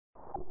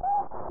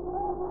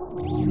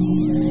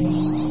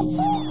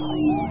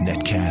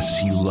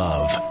Netcasts you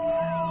love.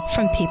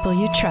 From people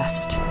you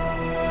trust.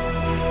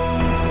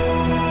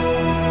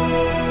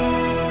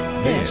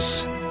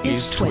 This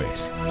is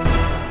Twit.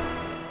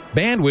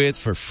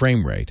 Bandwidth for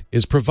frame rate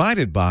is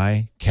provided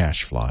by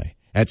CacheFly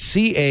at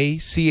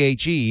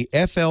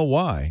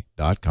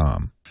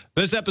CACHEFLY.com.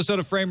 This episode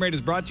of Frame Rate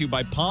is brought to you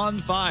by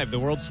Pond5, the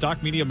world's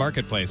stock media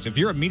marketplace. If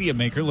you're a media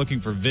maker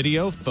looking for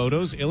video,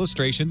 photos,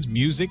 illustrations,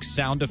 music,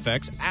 sound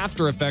effects,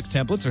 After Effects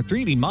templates, or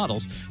 3D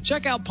models,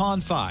 check out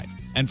Pond5.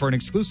 And for an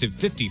exclusive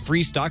 50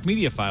 free stock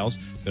media files,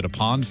 go to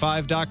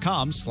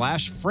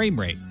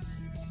pond5.com/framerate.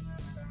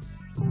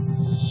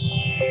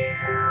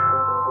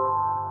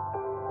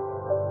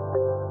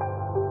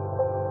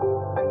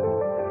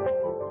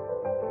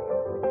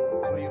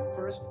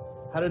 First,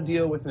 how to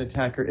deal with an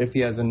attacker if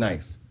he has a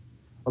knife.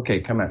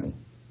 Okay, come at me.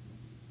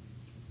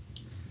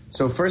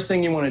 So first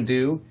thing you want to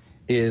do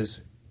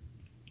is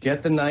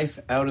get the knife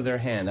out of their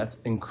hand. That's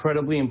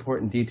incredibly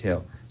important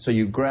detail. So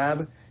you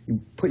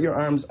put your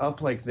arms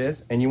up like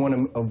this, and you want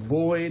to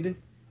avoid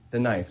the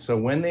knife. So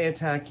when they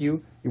attack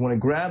you, you want to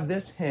grab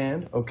this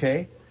hand,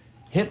 okay,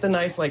 hit the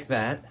knife like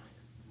that,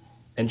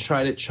 and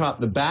try to chop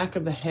the back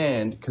of the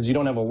hand, because you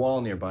don't have a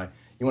wall nearby.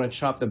 You want to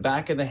chop the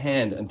back of the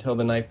hand until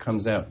the knife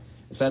comes out.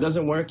 If that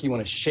doesn't work, you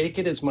want to shake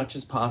it as much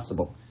as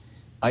possible.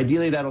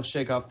 Ideally, that'll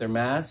shake off their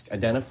mask,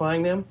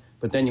 identifying them,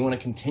 but then you want to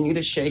continue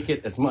to shake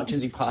it as much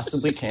as you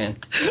possibly can.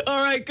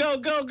 All right, go,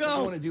 go,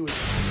 go. What you want to do is...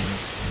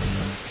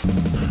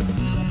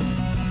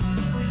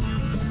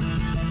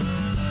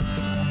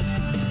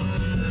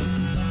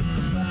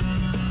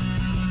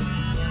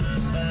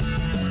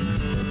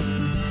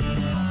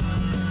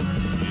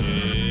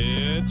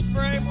 It's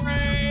Frame Rate!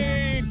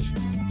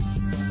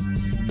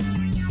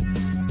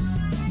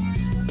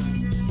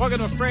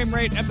 Welcome to Frame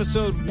Rate,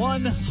 episode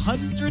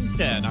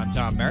 110. I'm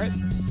Tom Merritt.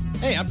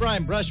 Hey, I'm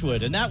Brian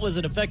Brushwood, and that was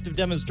an effective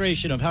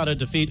demonstration of how to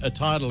defeat a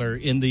toddler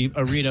in the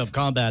arena of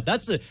combat.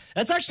 That's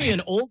actually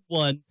an old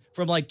one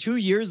from like 2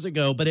 years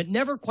ago, but it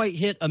never quite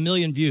hit 1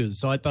 million views,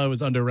 so I thought it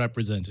was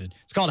underrepresented.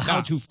 It's called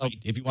How to Fight,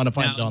 if you want to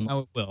find it online. Now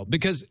it will,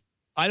 because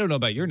I don't know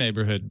about your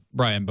neighborhood,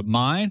 Brian, but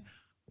mine,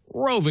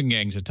 roving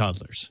gangs of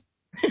toddlers.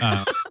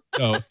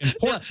 So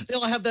yeah,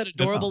 they'll have that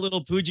adorable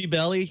little Poogie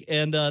belly,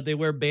 and they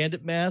wear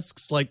bandit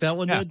masks like that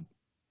one did.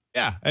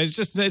 Yeah, it's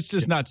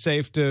just not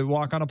safe to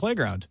walk on a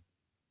playground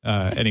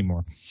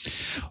anymore.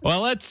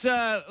 Well, let's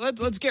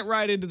get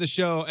right into the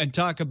show and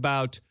talk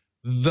about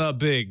the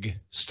big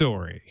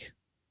story.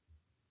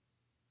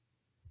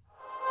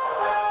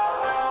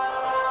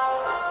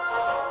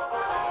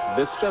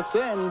 This just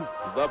in,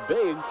 the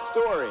big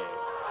story.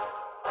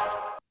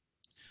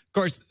 Of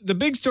course, the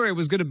big story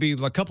was going to be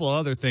a couple of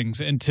other things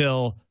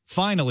until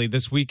finally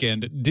this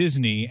weekend,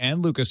 Disney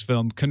and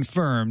Lucasfilm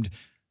confirmed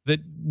that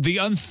the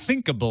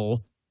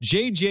unthinkable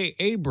J.J.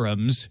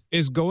 Abrams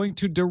is going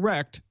to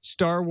direct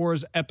Star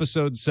Wars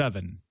Episode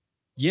 7.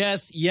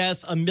 Yes,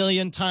 yes, 1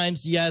 million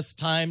times, yes,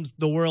 times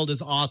the world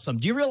is awesome.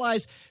 Do you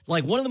realize,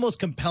 like, one of the most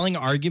compelling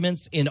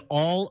arguments in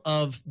all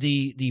of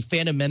the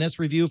Phantom Menace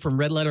review from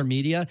Red Letter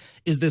Media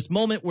is this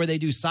moment where they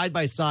do side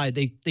by side.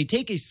 They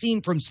take a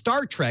scene from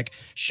Star Trek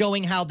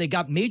showing how they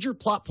got major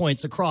plot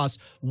points across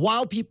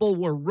while people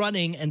were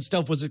running and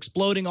stuff was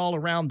exploding all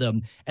around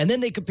them. And then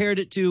they compared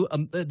it to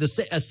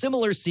a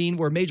similar scene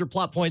where major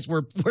plot points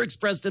were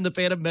expressed in the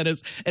Phantom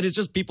Menace, and it's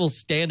just people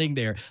standing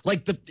there.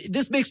 Like,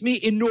 this makes me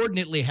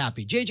inordinately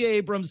happy. J.J.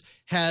 Abrams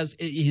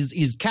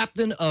he's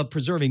captain of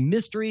preserving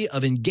mystery,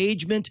 of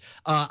engagement.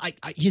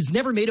 He's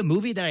never made a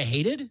movie that I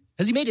hated.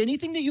 Has he made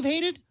anything that you've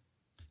hated?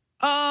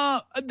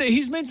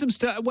 He's made some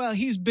stuff. Well,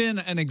 he's been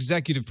an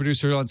executive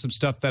producer on some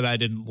stuff that I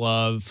didn't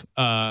love.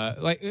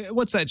 Like,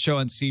 what's that show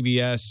on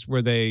CBS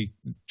where they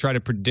try to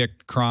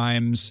predict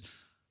crimes?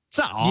 It's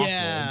not awful.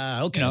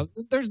 Yeah, okay. You know,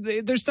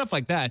 there's stuff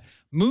like that.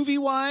 Movie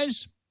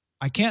wise,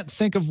 I can't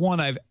think of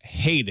one I've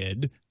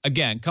hated.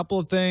 Again, couple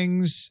of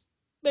things.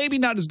 Maybe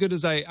not as good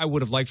as I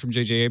would have liked from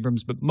J.J.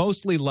 Abrams, but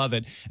mostly love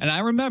it. And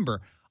I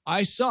remember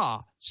I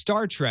saw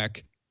Star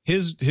Trek,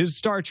 his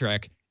Star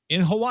Trek,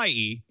 in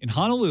Hawaii, in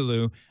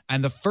Honolulu,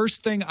 and the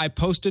first thing I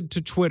posted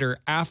to Twitter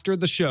after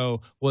the show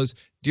was,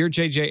 "Dear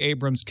J.J.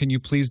 Abrams, can you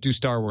please do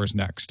Star Wars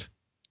next?"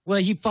 Well,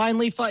 he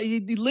finally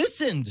he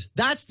listened.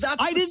 That's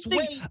I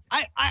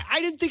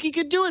didn't think he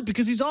could do it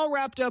because he's all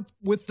wrapped up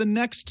with the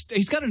next.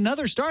 He's got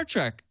another Star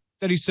Trek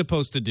that he's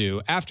supposed to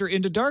do after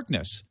Into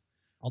Darkness.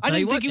 I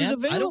didn't think he was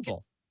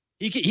available.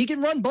 He can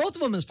run both of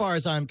them as far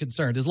as I'm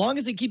concerned. As long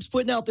as he keeps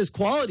putting out this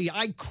quality,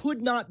 I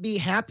could not be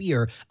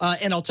happier.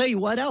 And I'll tell you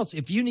what else.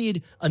 If you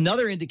need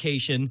another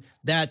indication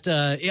that,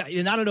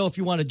 and I don't know if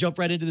you want to jump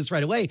right into this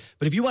right away,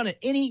 but if you want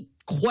any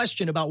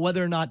question about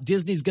whether or not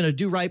Disney's going to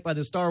do right by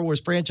the Star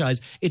Wars franchise,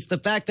 it's the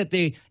fact that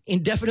they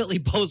indefinitely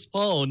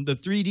postponed the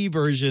 3D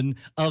version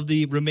of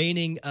the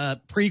remaining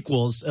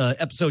prequels,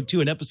 Episode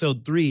 2 and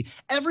Episode 3.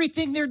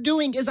 Everything they're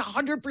doing is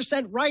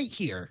 100% right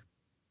here.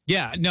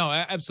 Yeah, no,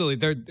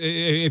 absolutely.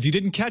 If you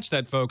didn't catch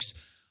that, folks,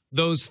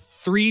 those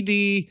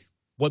 3D,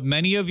 what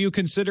many of you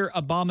consider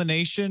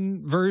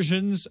abomination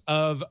versions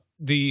of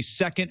the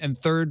second and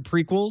third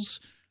prequels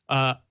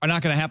are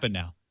not going to happen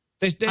now.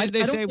 They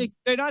say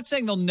they're not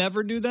saying they'll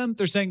never do them.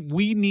 They're saying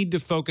we need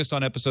to focus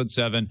on episode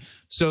 7.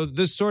 So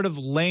this sort of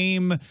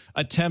lame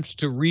attempt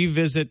to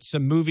revisit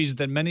some movies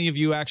that many of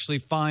you actually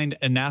find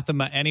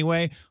anathema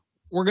anyway,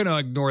 we're going to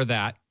ignore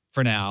that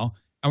for now.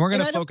 And we're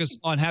going to focus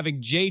on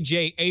having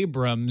J.J.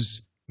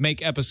 Abrams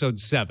make episode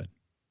 7.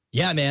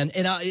 Yeah, man.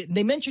 And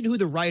they mentioned who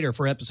the writer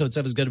for episode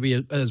 7 is going to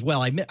be as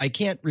well. I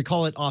can't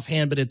recall it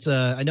offhand, but it's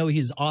I know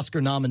he's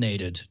Oscar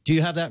nominated. Do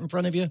you have that in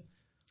front of you?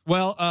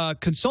 Well,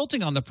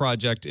 consulting on the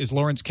project is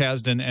Lawrence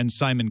Kasdan and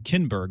Simon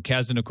Kinberg.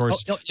 Kasdan, of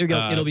course, here you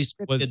go. It'll be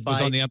scripted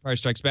was on The Empire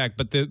Strikes Back,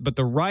 but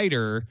the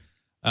writer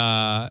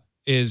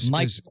is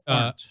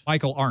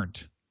Michael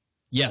Arndt.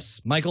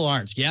 Yes, Michael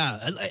Arndt.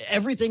 Yeah,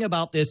 everything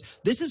about this.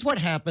 This is what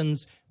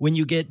happens when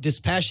you get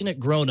dispassionate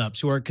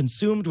grown-ups who are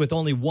consumed with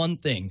only one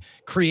thing: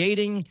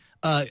 creating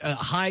a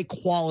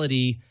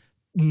high-quality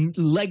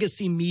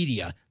legacy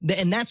media.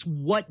 And that's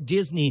what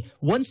Disney,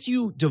 once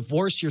you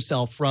divorce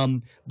yourself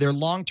from their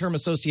long-term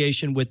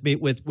association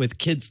with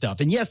kid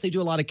stuff, and yes, they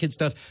do a lot of kid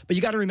stuff, but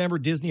you got to remember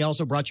Disney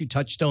also brought you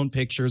Touchstone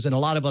Pictures and a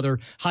lot of other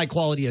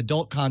high-quality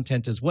adult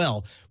content as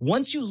well.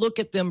 Once you look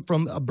at them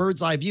from a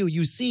bird's eye view,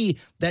 you see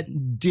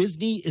that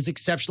Disney is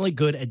exceptionally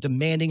good at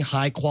demanding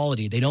high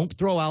quality. They don't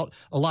throw out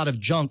a lot of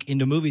junk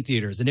into movie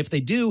theaters. And if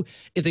they do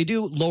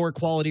lower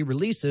quality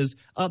releases,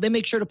 they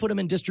make sure to put them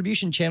in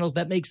distribution channels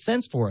that make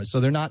sense for us. So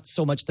they're not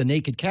so much the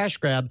naked cash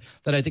grab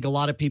that I think a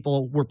lot of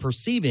people were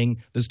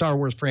perceiving the Star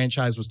Wars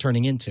franchise was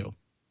turning into.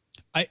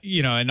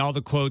 And all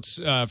the quotes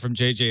from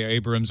J.J.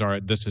 Abrams are,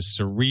 "This is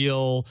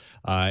surreal.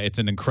 It's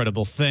an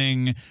incredible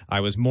thing. I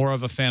was more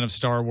of a fan of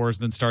Star Wars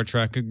than Star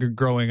Trek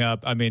growing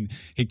up." I mean,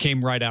 he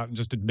came right out and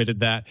just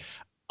admitted that.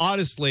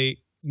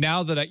 Honestly,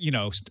 now that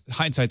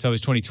hindsight's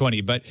always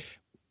 20/20, but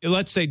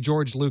let's say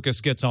George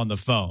Lucas gets on the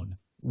phone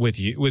with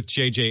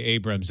J.J.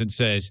 Abrams and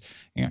says,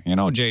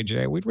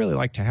 "J.J., we'd really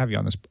like to have you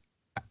on this."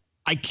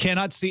 I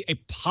cannot see a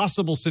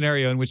possible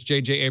scenario in which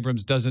J.J.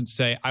 Abrams doesn't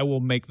say, "I will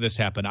make this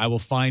happen. I will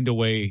find a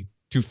way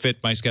to fit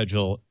my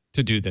schedule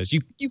to do this."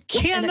 You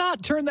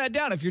cannot turn that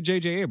down if you're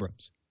J.J.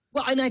 Abrams.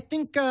 Well, and I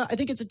think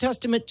it's a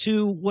testament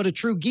to what a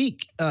true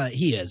geek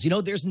he is.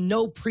 There's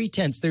no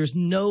pretense, there's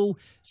no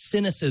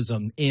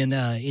cynicism in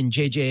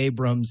J.J.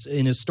 Abrams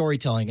in his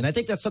storytelling, and I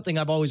think that's something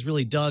I've always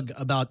really dug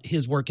about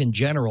his work in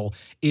general.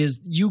 Is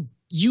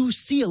you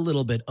see a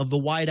little bit of the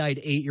wide-eyed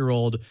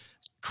 8-year-old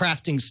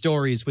crafting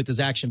stories with his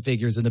action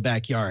figures in the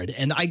backyard.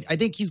 And I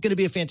think he's going to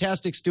be a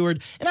fantastic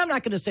steward. And I'm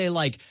not going to say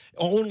like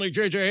only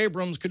J.J.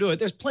 Abrams could do it.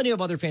 There's plenty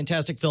of other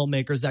fantastic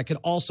filmmakers that could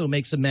also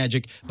make some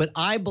magic. But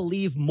I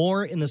believe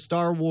more in the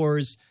Star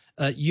Wars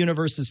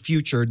universe's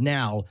future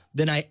now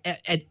than I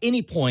at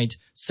any point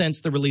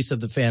since the release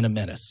of The Phantom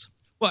Menace.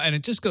 Well, and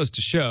it just goes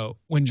to show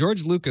when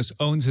George Lucas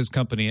owns his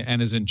company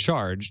and is in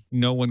charge,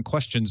 no one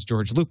questions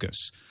George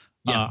Lucas.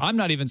 Yes. I'm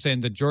not even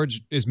saying that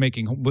George was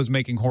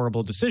making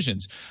horrible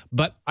decisions,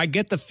 but I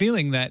get the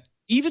feeling that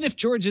even if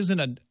George isn't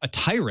a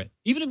tyrant,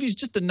 even if he's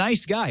just a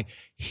nice guy,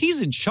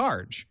 he's in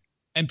charge.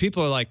 And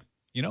people are like,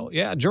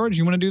 yeah, George,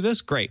 you want to do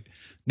this? Great.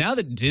 Now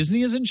that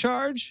Disney is in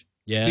charge,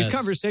 these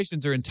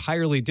conversations are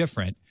entirely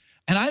different.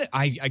 And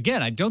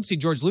I don't see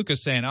George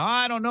Lucas saying,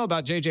 I don't know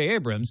about J.J.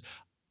 Abrams.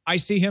 I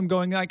see him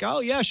going like,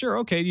 oh, yeah, sure.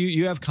 Okay.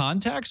 You have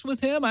contacts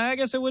with him? I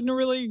guess I wouldn't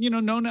really,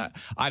 know.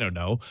 I don't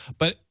know.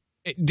 But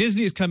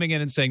Disney is coming in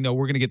and saying, no,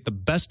 we're going to get the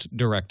best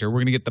director.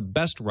 We're going to get the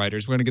best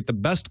writers. We're going to get the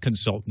best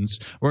consultants.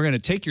 We're going to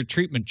take your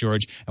treatment,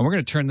 George, and we're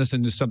going to turn this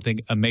into something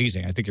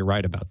amazing. I think you're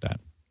right about that.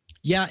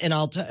 Yeah, and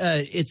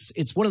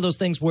it's one of those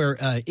things where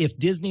if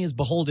Disney is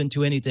beholden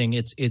to anything,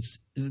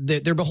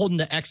 they're beholden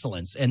to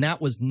excellence, and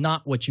that was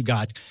not what you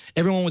got.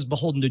 Everyone was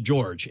beholden to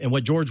George, and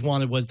what George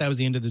wanted that was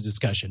the end of the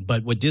discussion.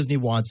 But what Disney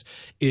wants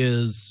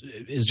is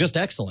just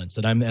excellence,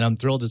 and I'm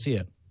thrilled to see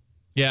it.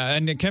 Yeah,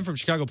 and Ken from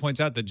Chicago points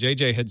out that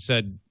JJ had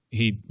said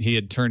he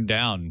had turned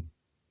down.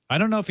 I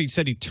don't know if he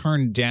said he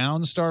turned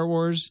down Star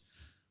Wars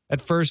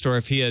at first or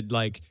if he had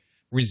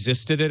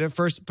resisted it at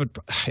first, but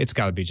it's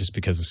got to be just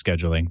because of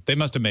scheduling. They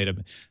must have made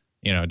him,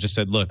 just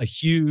said, look, a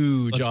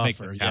huge let's offer. Make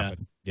this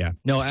happen. Yeah.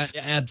 No,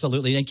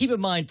 absolutely. And keep in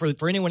mind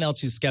for anyone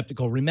else who's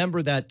skeptical,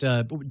 remember that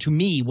to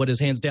me, what is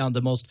hands down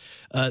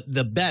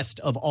the best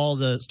of all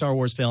the Star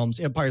Wars films,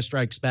 Empire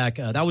Strikes Back,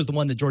 that was the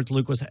one that George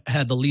Lucas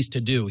had the least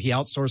to do. He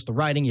outsourced the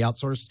writing, he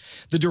outsourced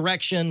the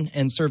direction,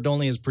 and served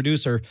only as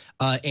producer.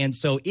 And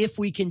so if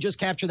we can just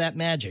capture that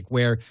magic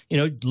where,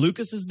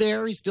 Lucas is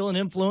there, he's still an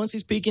influence,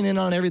 he's peeking in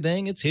on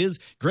everything. It's his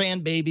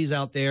grandbabies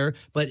out there,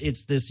 but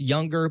it's this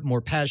younger, more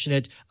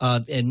passionate,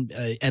 and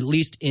at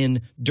least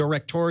in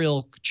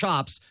directorial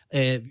chops,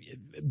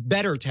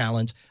 better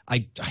talent. I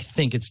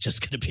think it's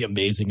just going to be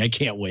amazing. I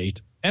can't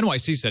wait.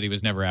 NYC said he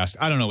was never asked.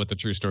 I don't know what the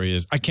true story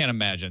is. I can't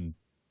imagine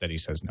that he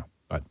says no.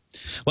 But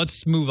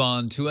let's move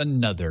on to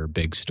another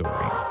big story.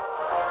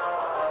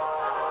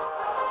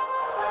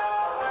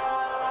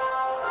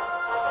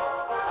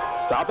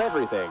 Stop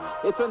everything.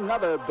 It's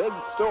another big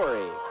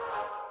story.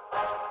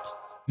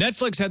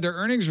 Netflix had their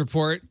earnings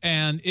report,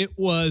 and it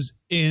was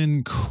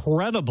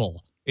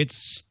incredible. It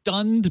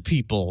stunned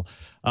people.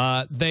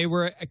 They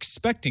were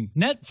expecting,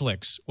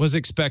 Netflix was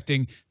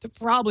expecting to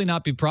probably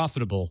not be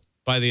profitable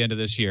by the end of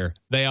this year.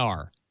 They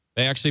are.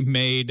 They actually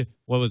made,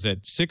 what was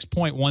it,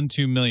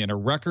 6.12 million, a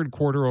record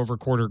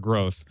quarter-over-quarter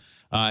growth.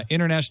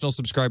 International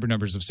subscriber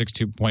numbers of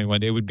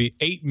 62.1. It would be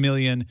 8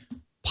 million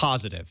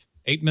positive,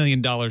 $8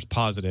 million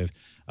positive.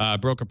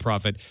 Broke a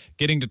profit,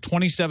 getting to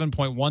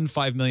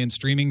 27.15 million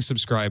streaming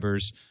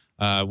subscribers,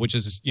 which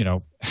is,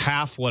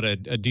 half what a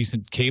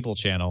decent cable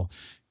channel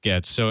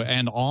gets. So,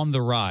 and on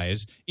the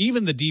rise.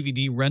 Even the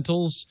DVD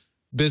rentals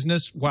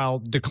business, while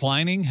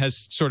declining,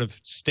 has sort of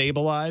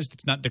stabilized.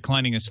 It's not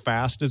declining as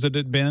fast as it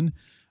had been.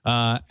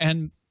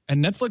 And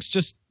Netflix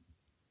just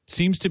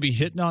seems to be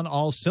hitting on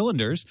all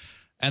cylinders.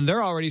 And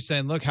they're already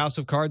saying, look, House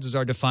of Cards is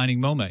our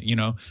defining moment.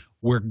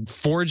 We're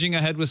forging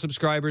ahead with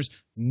subscribers.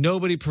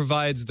 Nobody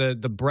provides the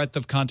breadth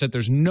of content.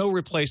 There's no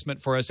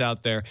replacement for us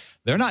out there.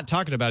 They're not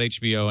talking about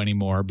HBO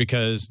anymore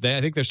because I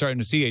think they're starting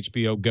to see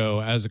HBO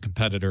go as a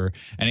competitor,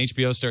 and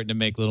HBO's starting to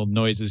make little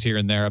noises here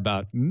and there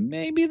about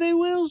maybe they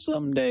will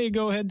someday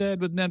go head-to-head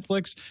with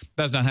Netflix.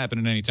 That's not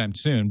happening anytime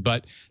soon.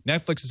 But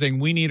Netflix is saying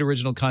we need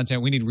original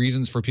content. We need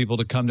reasons for people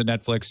to come to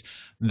Netflix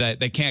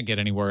that they can't get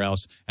anywhere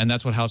else, and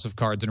that's what House of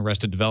Cards and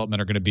Arrested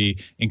Development are going to be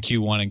in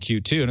Q1 and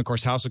Q2. And, of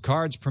course, House of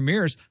Cards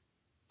premieres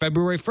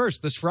February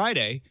 1st, this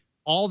Friday,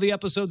 all the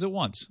episodes at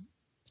once.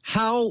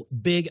 How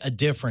big a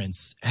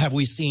difference have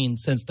we seen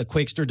since the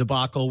Quakester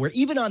debacle, where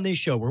even on this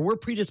show, where we're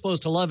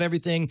predisposed to love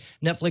everything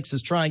Netflix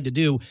is trying to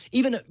do,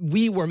 even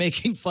we were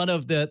making fun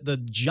of the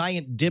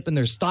giant dip in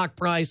their stock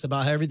price,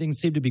 about how everything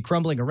seemed to be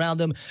crumbling around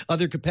them,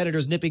 other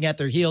competitors nipping at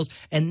their heels.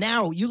 And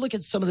now you look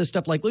at some of this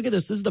stuff, like, look at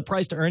this. This is the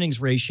price to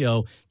earnings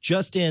ratio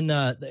just in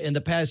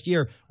the past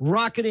year,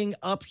 rocketing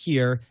up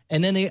here.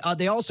 And then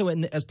they also,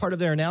 as part of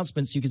their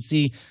announcements, you can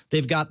see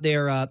they've got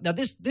their now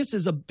this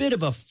is a bit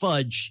of a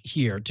fudge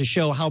here to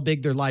show how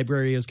big their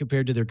library is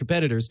compared to their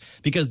competitors,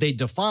 because they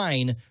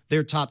define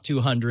their top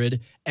 200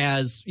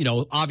 as,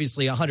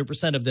 obviously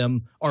 100% of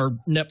them are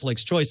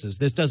Netflix choices.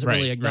 This doesn't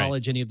really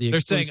acknowledge any of the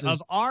exclusives. They're saying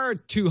of our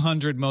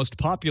 200 most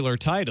popular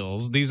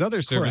titles, these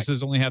other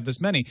services only have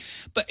this many.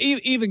 But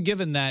even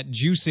given that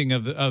juicing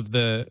of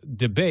the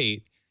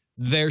debate,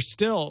 they're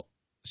still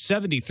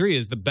 73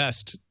 is the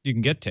best you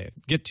can get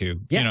to.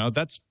 Yeah.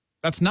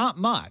 That's not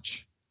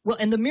much. Well,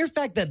 and the mere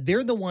fact that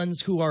they're the ones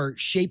who are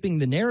shaping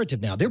the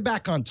narrative now, they're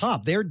back on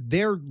top.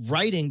 They're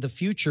writing the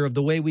future of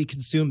the way we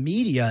consume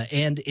media,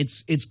 and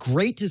it's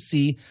great to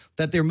see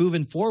that they're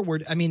moving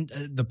forward. I mean,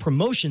 the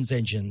promotions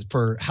engine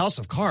for House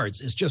of Cards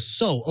is just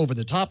so over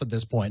the top at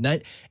this point.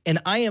 And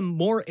I am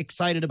more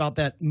excited about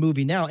that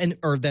movie now,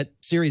 or that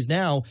series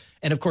now,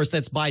 and of course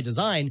that's by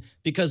design,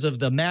 because of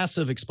the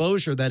massive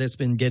exposure that it's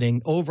been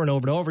getting over and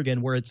over and over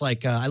again, where it's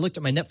like I looked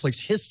at my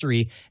Netflix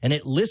history and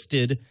it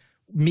listed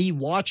me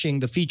watching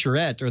the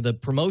featurette or the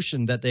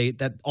promotion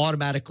that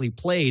automatically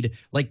played.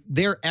 Like,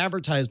 their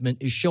advertisement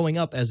is showing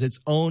up as its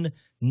own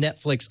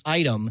Netflix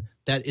item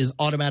that is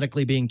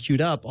automatically being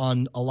queued up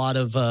on a lot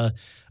of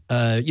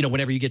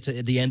whenever you get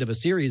to the end of a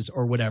series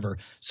or whatever.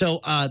 So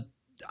I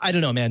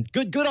don't know, man.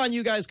 Good on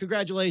you guys.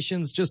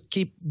 Congratulations. Just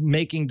keep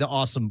making the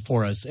awesome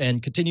for us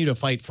and continue to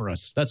fight for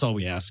us. That's all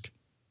we ask.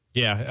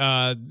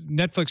 Yeah,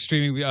 Netflix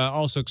streaming,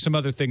 also some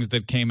other things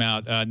that came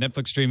out.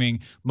 Netflix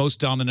streaming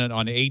most dominant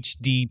on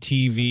HD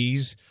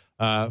TVs.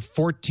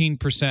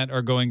 14%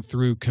 are going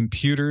through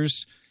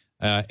computers.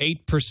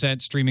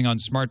 8% streaming on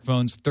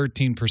smartphones.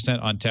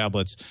 13% on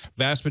tablets.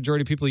 Vast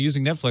majority of people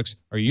using Netflix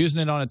are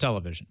using it on a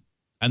television.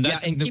 And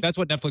that's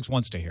what Netflix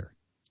wants to hear.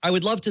 I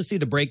would love to see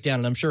the breakdown,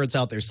 and I'm sure it's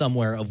out there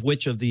somewhere, of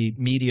which of the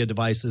media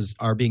devices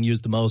are being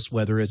used the most,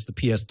 whether it's the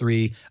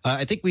PS3.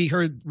 I think we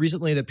heard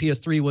recently that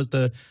PS3 was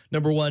the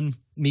 #1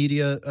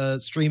 media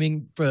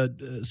streaming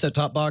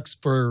set-top box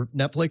for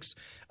Netflix,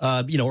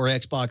 or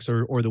Xbox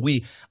or the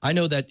Wii. I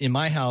know that in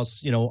my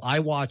house, I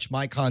watch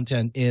my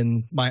content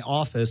in my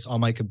office on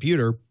my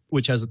computer,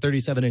 which has a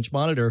 37-inch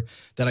monitor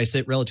that I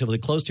sit relatively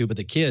close to, but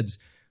the kids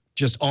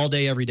just all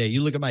day, every day.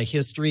 You look at my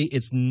history,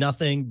 it's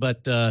nothing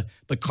but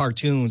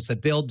cartoons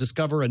that they'll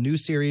discover a new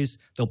series.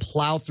 They'll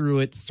plow through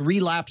it 3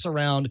 laps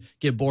around,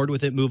 get bored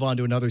with it, move on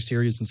to another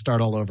series, and start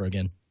all over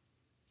again.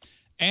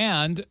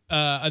 And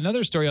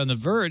another story on The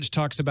Verge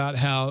talks about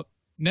how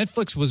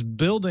Netflix was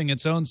building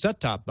its own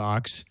set-top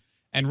box,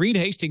 and Reed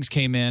Hastings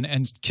came in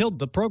and killed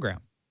the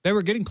program. They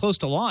were getting close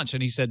to launch,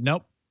 and he said,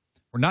 nope,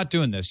 we're not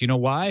doing this. You know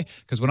why?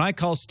 Because when I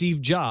call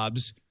Steve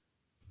Jobs,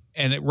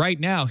 and right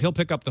now, he'll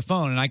pick up the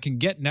phone, and I can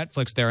get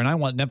Netflix there, and I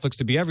want Netflix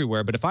to be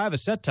everywhere. But if I have a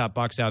set-top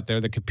box out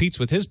there that competes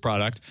with his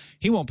product,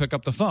 he won't pick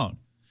up the phone.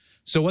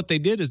 So what they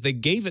did is they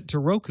gave it to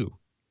Roku,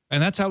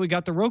 and that's how we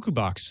got the Roku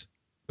box.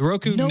 The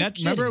Roku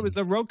remember, it was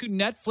the Roku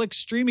Netflix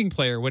streaming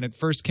player when it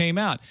first came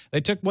out.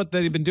 They took what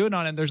they've been doing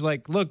on it, and there's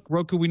like, look,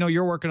 Roku, we know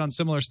you're working on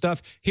similar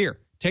stuff. Here,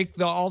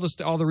 take all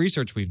the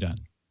research we've done.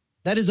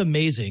 That is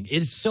amazing.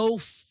 It's so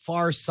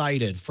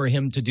far-sighted for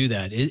him to do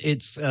that.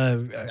 It's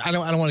I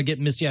don't want to get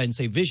misty-eyed and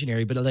say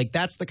visionary, but like,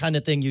 that's the kind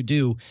of thing you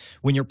do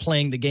when you're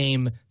playing the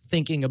game,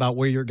 thinking about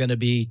where you're going to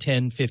be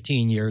 10,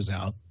 15 years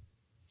out.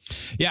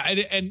 Yeah,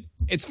 and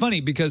it's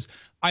funny because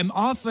I'm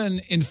often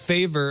in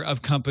favor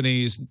of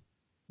companies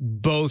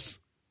both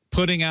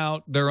putting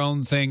out their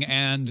own thing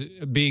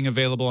and being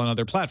available on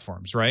other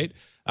platforms, right?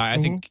 I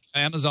think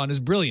Amazon is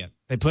brilliant.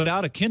 They put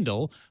out a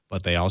Kindle,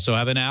 but they also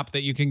have an app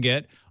that you can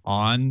get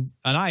on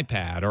an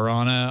iPad or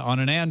on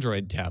an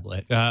Android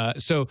tablet.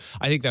 So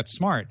I think that's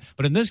smart.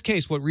 But in this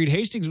case, what Reed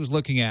Hastings was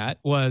looking at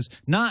was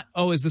not,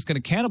 oh, is this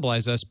going to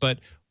cannibalize us, but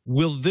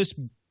will this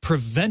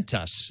prevent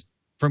us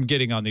from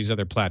getting on these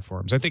other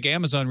platforms? I think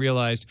Amazon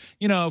realized,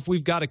 if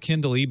we've got a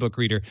Kindle ebook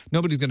reader,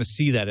 nobody's going to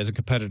see that as a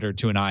competitor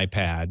to an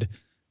iPad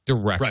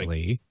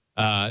directly.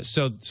 Right.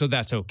 So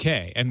that's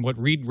okay. And what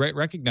Reed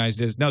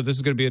recognized is, no, this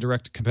is going to be a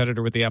direct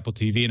competitor with the Apple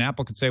TV, and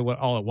Apple can say what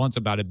all it wants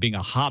about it being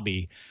a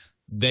hobby.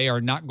 They are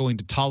not going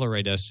to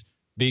tolerate us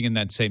being in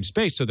that same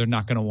space, so they're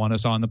not going to want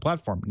us on the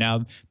platform.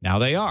 Now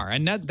they are.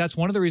 And that's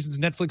one of the reasons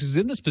Netflix is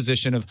in this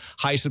position of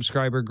high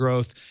subscriber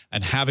growth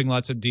and having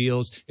lots of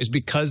deals, is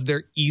because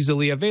they're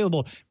easily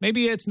available.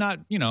 Maybe it's not,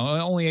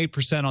 only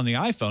 8% on the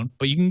iPhone,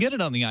 but you can get it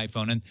on the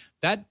iPhone. And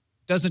that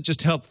doesn't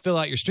just help fill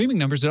out your streaming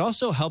numbers. It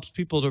also helps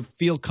people to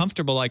feel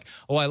comfortable, like,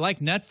 oh, I like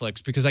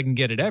Netflix because I can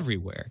get it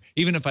everywhere.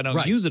 Even if I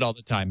don't use it all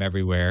the time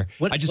everywhere,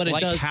 I just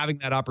like having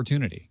that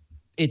opportunity.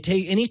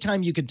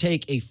 Anytime you could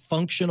take a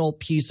functional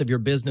piece of your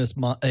business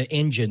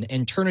engine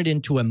and turn it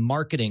into a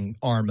marketing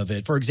arm of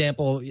it. For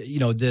example,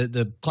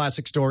 the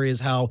classic story is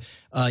how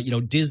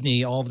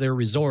Disney, all of their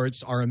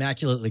resorts are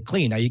immaculately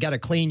clean. Now you got to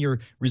clean your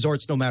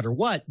resorts no matter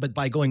what, but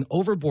by going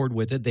overboard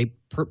with it,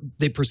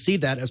 they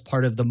perceive that as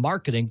part of the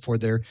marketing for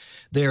their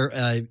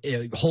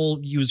whole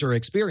user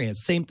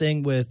experience. Same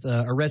thing with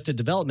Arrested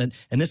Development,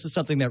 and this is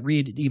something that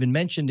Reed even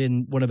mentioned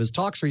in one of his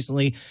talks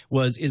recently.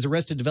 Is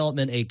Arrested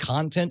Development a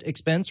content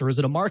expense or is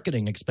it a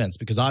marketing expense?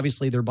 Because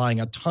obviously they're buying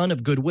a ton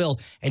of goodwill,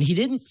 and he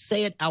didn't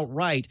say it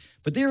outright,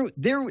 but there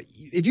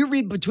if you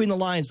read between the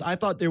lines, I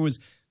thought there was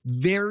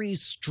very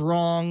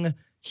strong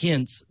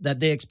hints that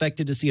they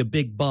expected to see a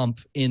big bump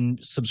in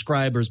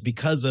subscribers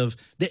because of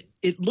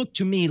it looked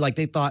to me like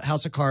they thought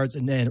House of Cards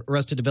and then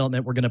Arrested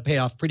Development were going to pay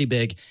off pretty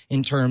big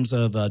in terms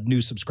of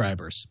new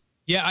subscribers.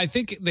 Yeah, I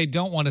think they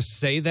don't want to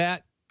say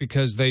that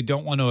because they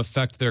don't want to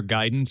affect their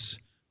guidance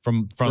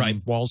from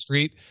Wall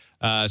Street.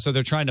 So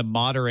they're trying to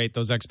moderate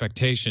those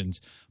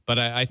expectations. But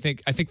I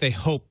think they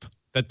hope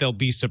that they'll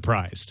be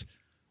surprised.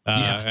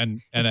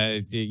 And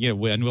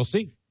we'll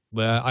see.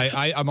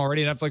 I'm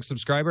already a Netflix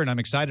subscriber, and I'm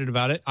excited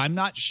about it. I'm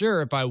not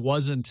sure if I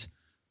wasn't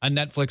a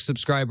Netflix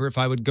subscriber if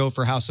I would go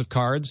for House of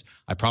Cards.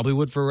 I probably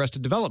would for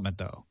Arrested Development,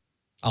 though.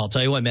 I'll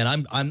tell you what,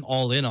 man, I'm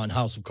all in on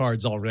House of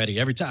Cards already.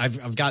 Every time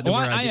I've gotten to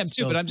where I am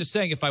too, but I'm just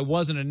saying if I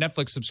wasn't a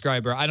Netflix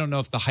subscriber, I don't know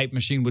if the hype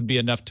machine would be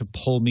enough to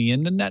pull me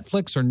into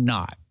Netflix or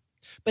not.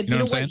 But you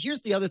know what? Here's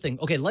the other thing.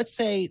 Okay, let's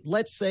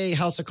say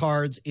House of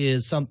Cards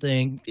is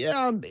something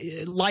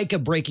like a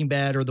Breaking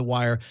Bad or The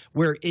Wire,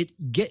 where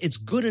it's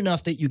good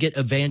enough that you get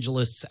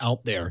evangelists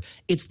out there.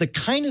 It's the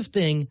kind of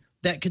thing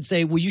that could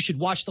say, well, you should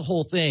watch the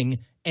whole thing.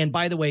 And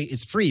by the way,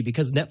 it's free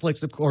because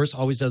Netflix, of course,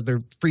 always does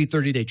their free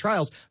 30-day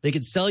trials. They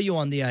could sell you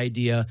on the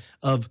idea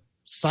of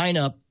sign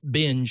up,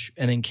 binge,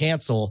 and then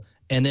cancel,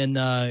 and then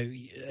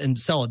and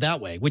sell it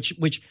that way,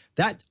 which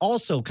that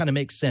also kind of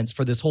makes sense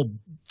for this whole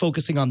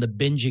focusing on the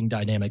binging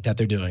dynamic that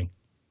they're doing.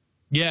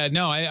 Yeah,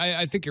 no,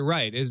 I think you're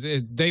right.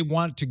 Is they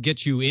want to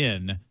get you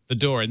in the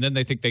door, and then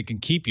they think they can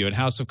keep you. And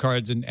House of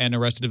Cards and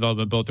Arrested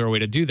Development both are a way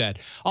to do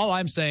that. All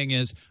I'm saying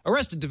is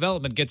Arrested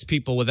Development gets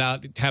people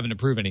without having to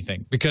prove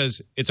anything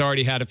because it's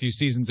already had a few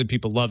seasons and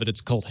people love it. It's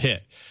a cult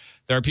hit.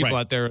 There are people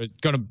out there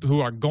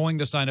who are going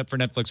to sign up for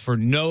Netflix for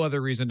no other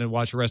reason to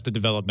watch Arrested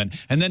Development,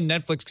 and then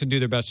Netflix can do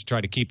their best to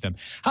try to keep them.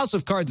 House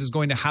of Cards is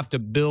going to have to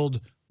build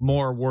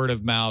more word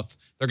of mouth.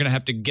 They're going to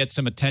have to get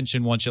some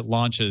attention once it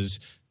launches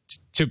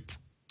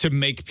to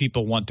make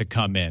people want to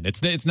come in.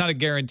 It's not a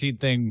guaranteed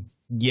thing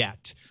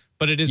yet,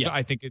 but it is.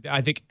 Yes.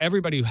 I think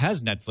everybody who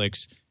has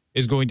Netflix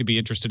is going to be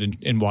interested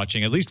in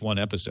watching at least one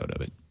episode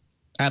of it.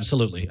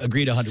 Absolutely.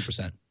 Agreed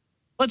 100%.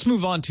 Let's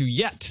move on to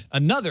yet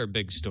another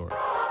big story.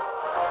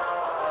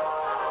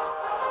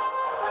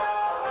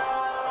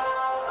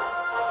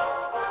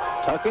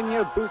 Tuck in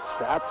your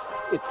bootstraps.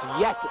 It's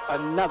yet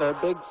another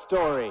big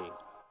story.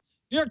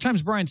 New York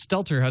Times' Brian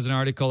Stelter has an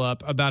article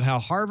up about how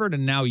Harvard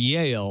and now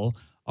Yale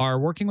are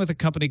working with a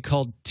company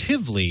called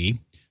Tivoli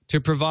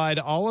to provide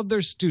all of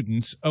their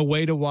students a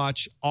way to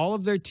watch all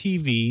of their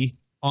TV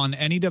on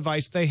any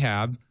device they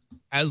have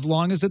as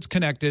long as it's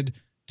connected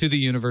to the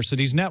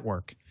university's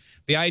network.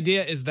 The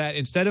idea is that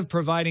instead of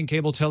providing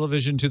cable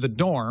television to the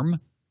dorm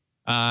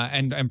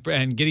and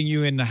getting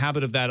you in the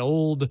habit of that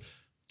old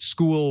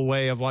school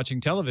way of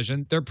watching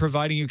television, they're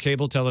providing you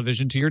cable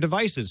television to your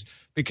devices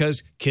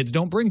because kids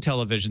don't bring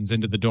televisions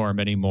into the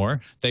dorm anymore.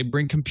 They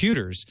bring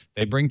computers,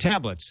 they bring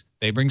tablets,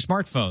 they bring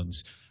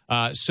smartphones.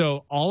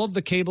 So all of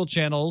the cable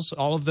channels,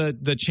 all of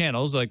the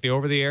channels, like the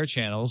over-the-air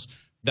channels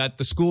that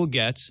the school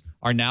gets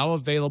are now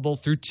available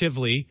through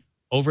Tivoli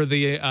over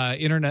the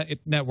internet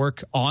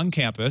network on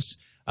campus,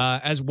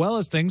 as well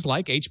as things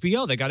like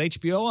HBO. They got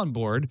HBO on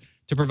board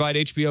to provide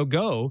HBO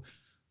Go.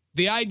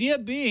 The idea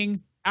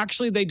being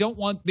actually they don't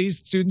want these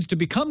students to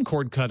become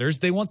cord cutters.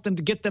 They want them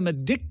to get them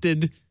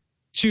addicted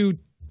to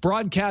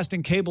broadcast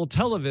and cable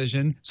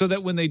television so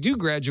that when they do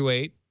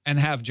graduate and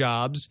have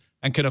jobs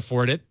and can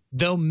afford it,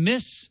 they'll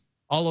miss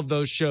all of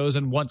those shows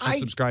and want to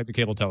subscribe to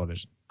cable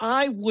television.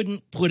 I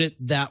wouldn't put it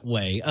that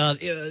way,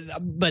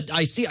 but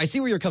I see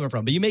where you're coming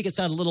from. But you make it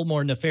sound a little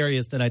more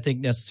nefarious than I think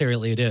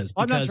necessarily it is.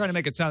 I'm not trying to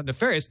make it sound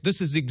nefarious.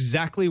 This is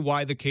exactly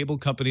why the cable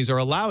companies are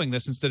allowing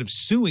this instead of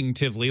suing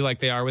Tivoli like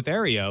they are with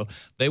Aereo.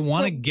 They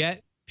want to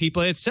get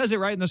people. It says it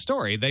right in the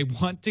story. They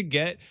want to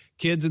get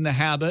kids in the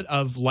habit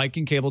of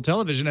liking cable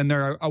television, and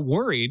they're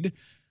worried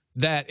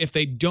that if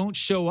they don't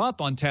show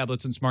up on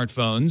tablets and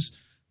smartphones,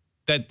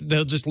 that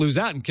they'll just lose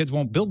out, and kids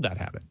won't build that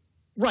habit.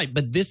 Right,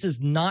 but this is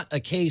not a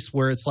case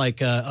where it's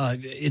like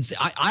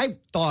I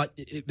thought,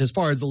 as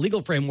far as the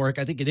legal framework,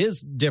 I think it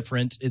is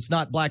different. It's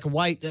not black and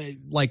white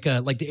like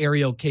the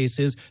Aereo case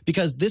is,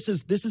 because this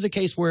is a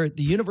case where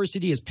the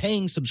university is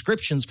paying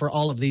subscriptions for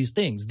all of these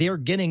things. They're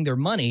getting their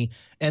money,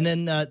 and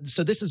then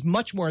so this is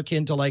much more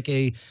akin to like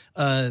a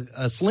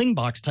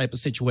Slingbox type of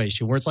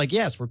situation where it's like,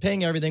 yes, we're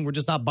paying everything, we're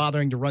just not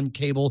bothering to run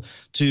cable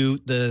to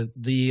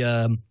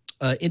the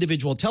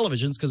individual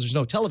televisions because there's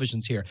no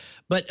televisions here.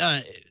 But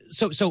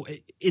so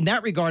in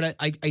that regard,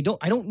 I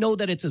don't know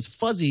that it's as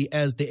fuzzy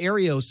as the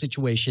Aereo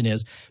situation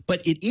is,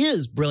 but it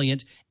is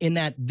brilliant in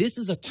that this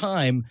is a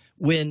time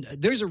when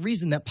there's a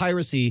reason that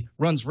piracy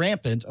runs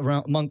rampant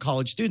among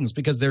college students,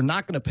 because they're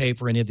not going to pay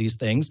for any of these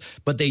things,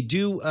 but they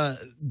do.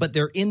 But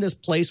they're in this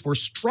place where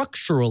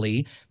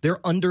structurally they're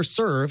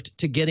underserved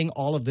to getting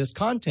all of this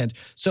content.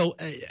 So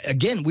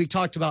again, we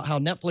talked about how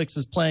Netflix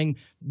is playing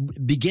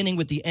beginning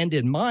with the end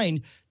in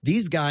mind.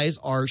 These guys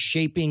are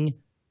shaping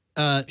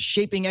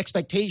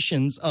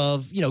expectations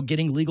of,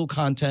 getting legal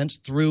content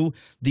through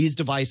these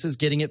devices,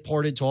 getting it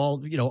ported to all,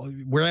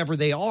 wherever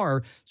they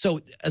are.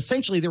 So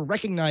essentially they're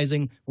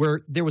recognizing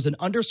where there was an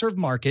underserved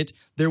market,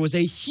 there was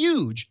a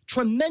huge,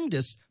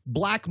 tremendous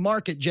black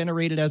market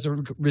generated as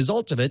a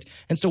result of it.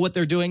 And so what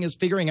they're doing is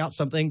figuring out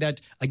something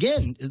that,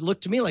 again, it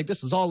looked to me like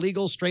this is all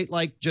legal, straight,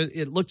 like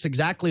it looks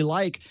exactly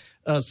like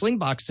a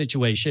Slingbox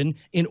situation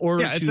in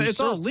order to... it's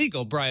all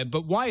legal, Brian,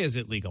 but why is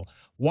it legal?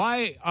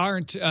 Why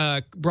aren't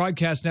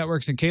broadcast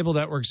networks and cable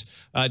networks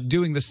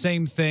doing the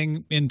same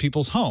thing in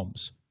people's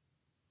homes?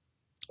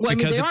 Well,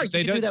 because I mean,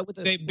 they do that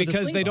with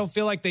because they don't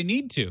feel like they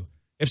need to.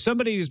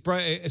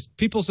 If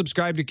people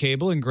subscribe to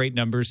cable in great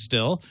numbers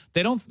still,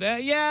 they don't.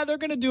 They're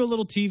going to do a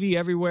little TV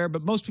everywhere,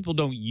 but most people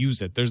don't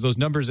use it. There's those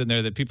numbers in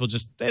there that people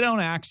they don't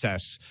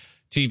access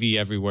TV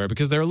everywhere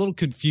because they're a little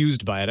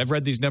confused by it. I've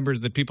read these numbers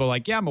that people are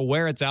like, yeah, I'm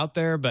aware it's out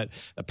there, but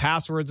the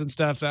passwords and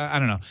stuff, I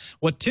don't know.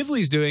 What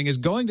Tivoli's doing is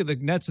going to the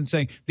nets and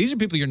saying, these are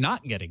people you're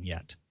not getting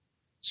yet.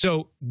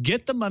 So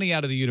get the money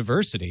out of the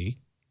university,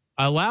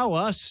 allow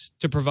us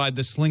to provide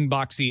the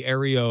Slingboxy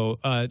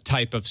Aereo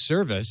type of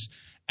service,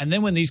 and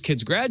then when these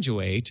kids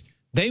graduate,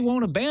 they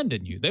won't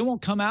abandon you. They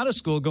won't come out of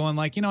school going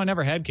like, I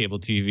never had cable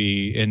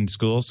TV in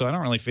school, so I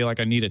don't really feel like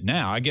I need it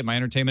now. I get my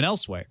entertainment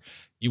elsewhere.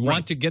 You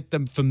want to get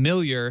them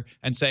familiar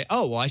and say,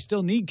 oh, well, I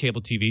still need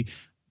cable TV.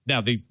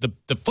 Now, the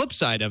flip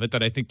side of it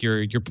that I think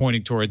you're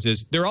pointing towards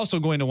is they're also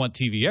going to want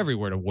TV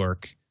everywhere to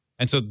work.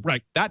 And so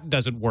that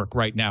doesn't work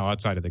right now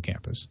outside of the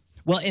campus.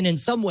 Well, and in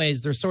some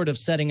ways, they're sort of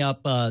setting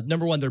up,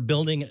 number one, they're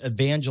building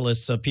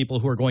evangelists of people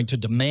who are going to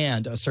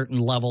demand a certain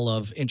level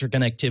of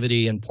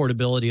interconnectivity and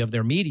portability of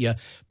their media.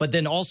 But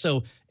then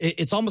also,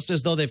 it's almost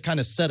as though they've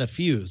kind of set a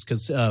fuse,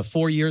 because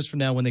 4 years from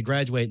now when they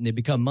graduate and they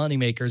become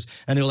moneymakers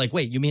and they're like,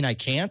 wait, you mean I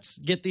can't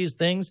get these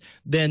things?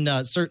 Then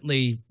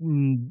certainly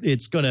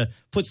it's going to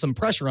put some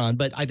pressure on.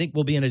 But I think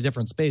we'll be in a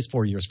different space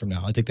 4 years from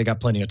now. I think they got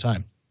plenty of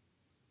time.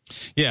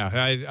 Yeah,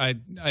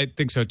 I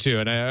think so,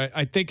 too. And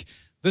I think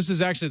this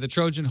is actually the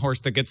Trojan horse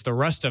that gets the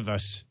rest of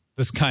us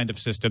this kind of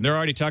system. They're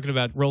already talking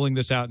about rolling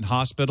this out in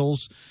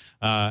hospitals,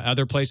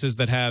 other places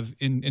that have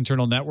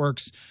internal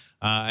networks.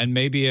 And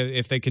maybe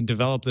if they can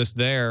develop this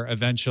there,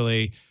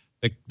 eventually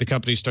the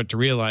companies start to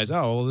realize,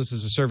 oh, well, this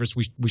is a service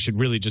we should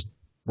really just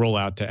roll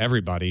out to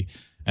everybody.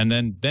 And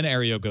then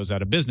Aereo goes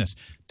out of business.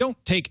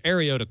 Don't take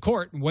Aereo to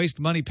court and waste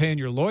money paying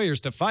your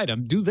lawyers to fight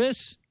them. Do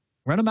this.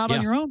 Run them out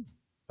on your own.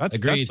 That's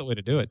the way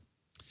to do it.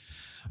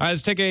 All right,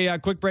 let's take a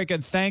quick break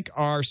and thank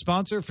our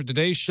sponsor for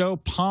today's show,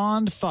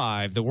 Pond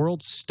 5, the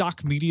world's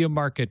stock media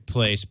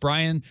marketplace.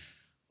 Brian,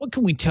 what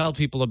can we tell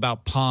people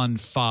about Pond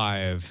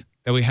 5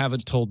 that we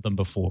haven't told them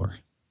before?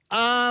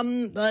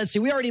 Let's see.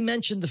 We already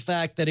mentioned the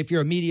fact that if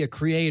you're a media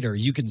creator,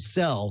 you can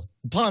sell.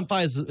 Pond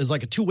 5 is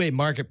like a two-way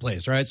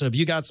marketplace, right? So if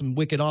you got some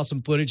wicked awesome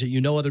footage that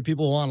you know other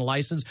people want to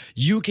license,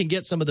 you can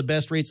get some of the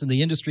best rates in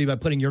the industry by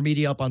putting your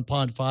media up on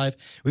Pond 5.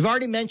 We've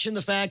already mentioned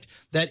the fact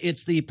that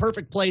it's the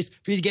perfect place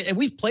for you to get, and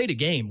we've played a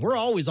game. We're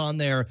always on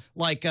there.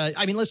 Like,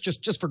 let's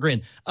just for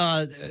grin.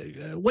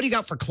 What do you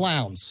got for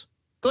clowns?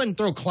 Go ahead and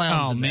throw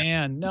clowns in there. Oh,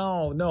 man.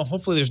 No.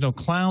 Hopefully there's no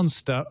clown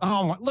stuff.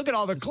 Oh, look at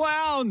all the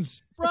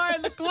clowns.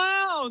 Brian, the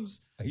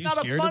clowns. Are you not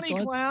scared a funny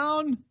of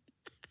clown.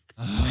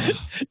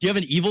 Do you have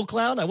an evil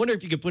clown? I wonder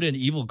if you could put an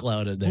evil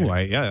clown in there.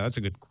 Yeah, that's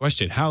a good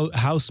question.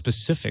 How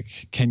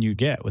specific can you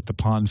get with the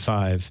Pond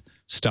 5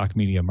 stock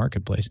media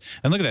marketplace.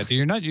 And look at that.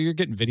 You're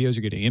getting videos,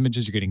 you're getting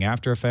images, you're getting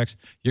After Effects,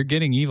 you're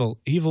getting evil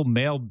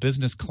male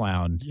business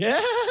clown.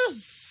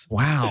 Yes.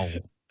 Wow.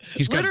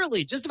 He's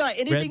literally just about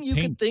anything you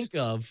can think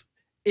of.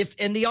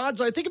 And the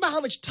odds are, think about how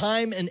much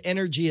time and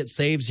energy it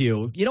saves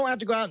you. You don't have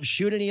to go out and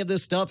shoot any of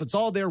this stuff. It's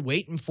all there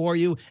waiting for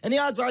you. And the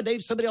odds are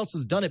somebody else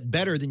has done it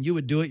better than you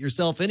would do it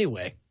yourself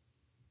anyway.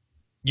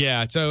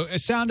 Yeah. So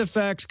sound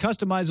effects,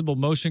 customizable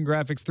motion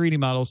graphics, 3D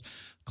models,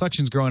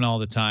 collection's growing all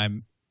the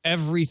time.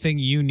 Everything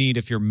you need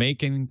if you're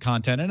making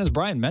content. And as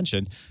Brian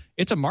mentioned,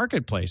 it's a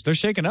marketplace. They're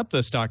shaking up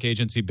the stock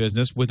agency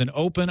business with an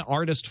open,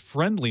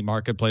 artist-friendly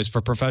marketplace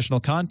for professional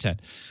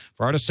content.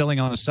 For artists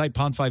selling on a site,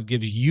 Pond5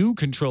 gives you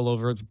control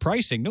over the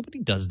pricing. Nobody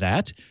does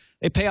that.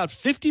 They pay out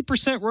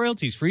 50%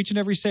 royalties for each and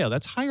every sale.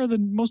 That's higher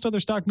than most other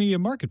stock media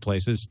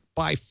marketplaces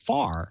by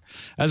far.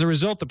 As a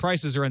result, the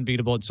prices are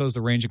unbeatable, and so is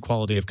the range and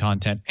quality of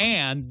content.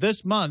 And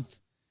this month,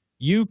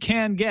 you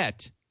can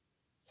get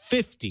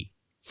 50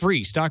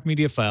 free stock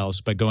media files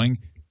by going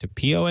to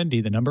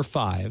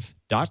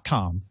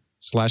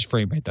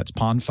pond5.com/framerate. That's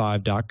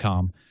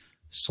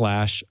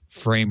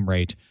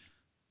pond5.com/framerate.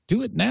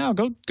 Do it now.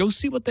 Go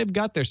see what they've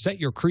got there. Set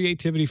your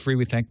creativity free.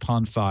 We thank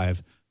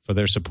Pond5 for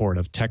their support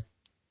of Tech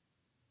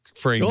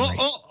Frame Rate.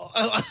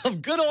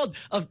 Of good old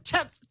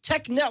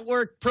tech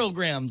network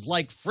programs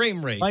like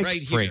Frame Rate, like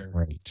right Frame here.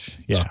 Rate.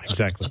 Yeah,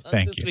 exactly.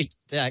 Thank This you. Week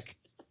Tech.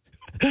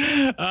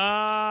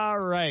 All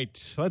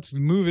right. Let's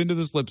move into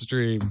the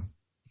slipstream.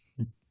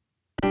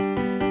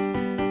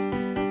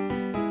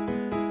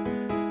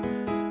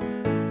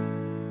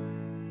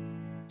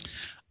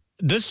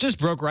 This just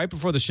broke right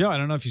before the show. I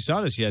don't know if you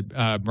saw this yet,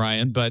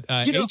 Brian, but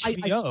HBO.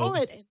 I saw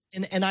it,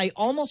 and I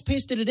almost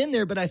pasted it in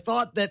there, but I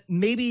thought that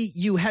maybe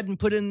you hadn't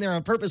put it in there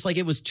on purpose, like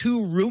it was too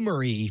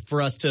rumory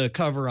for us to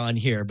cover on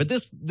here. But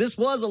this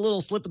was a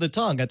little slip of the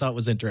tongue I thought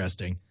was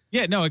interesting.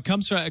 Yeah, no, it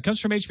comes from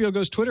HBO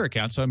Go's Twitter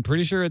account, so I'm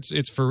pretty sure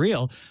it's for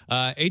real.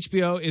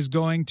 HBO is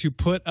going to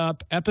put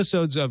up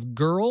episodes of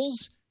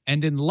Girls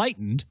and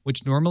Enlightened,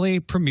 which normally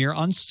premiere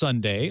on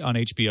Sunday on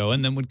HBO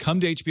and then would come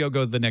to HBO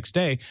Go the next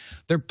day.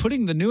 They're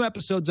putting the new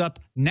episodes up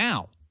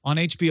now on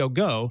HBO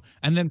Go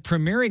and then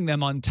premiering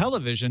them on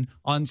television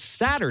on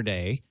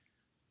Saturday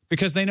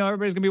because they know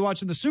everybody's going to be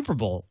watching the Super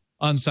Bowl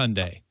on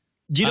Sunday.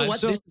 Do you know what?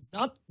 This is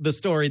not the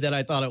story that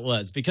I thought it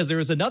was, because there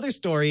was another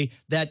story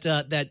that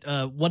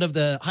one of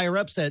the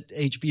higher-ups at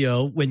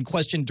HBO, when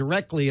questioned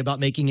directly about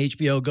making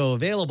HBO Go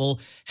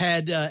available,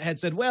 had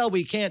said, well,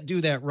 we can't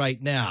do that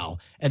right now.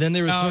 And then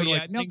there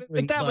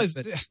was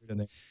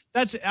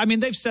that's, I mean,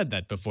 they've said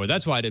that before.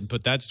 That's why I didn't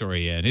put that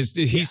story in.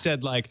 He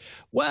said, like,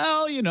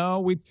 well,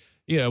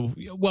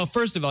 well,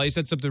 first of all, he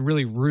said something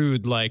really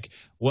rude, like,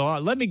 well,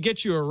 let me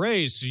get you a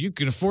raise so you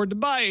can afford to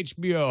buy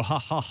HBO. Ha,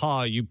 ha,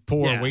 ha, you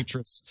poor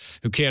waitress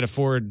who can't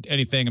afford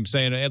anything. I'm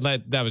saying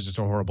that was just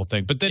a horrible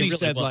thing. But then he really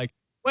said, like,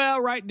 well,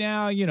 right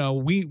now,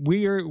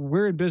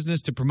 we're in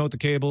business to promote the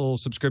cable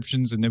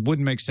subscriptions, and it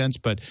wouldn't make sense,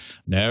 but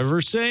never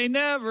say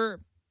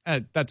never.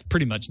 That's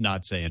pretty much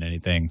not saying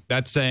anything.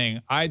 That's saying,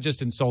 I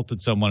just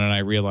insulted someone and I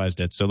realized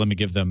it, so let me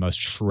give them a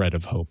shred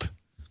of hope.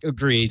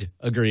 Agreed.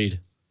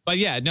 But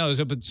yeah, no.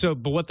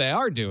 But what they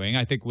are doing,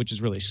 I think, which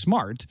is really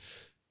smart,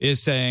 is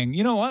saying,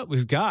 you know what?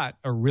 We've got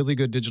a really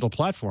good digital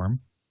platform.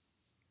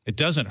 It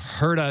doesn't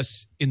hurt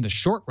us in the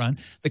short run.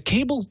 The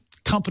cable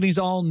companies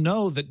all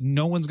know that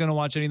no one's going to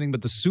watch anything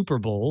but the Super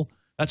Bowl.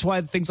 That's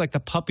why things like the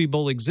Puppy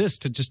Bowl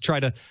exist, to just try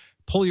to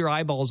pull your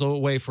eyeballs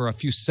away for a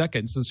few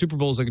seconds. The Super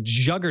Bowl is like a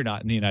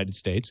juggernaut in the United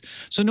States.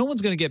 So no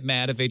one's going to get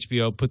mad if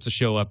HBO puts a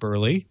show up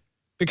early,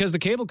 because the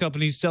cable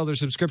companies sell their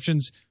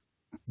subscriptions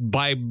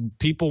by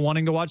people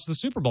wanting to watch the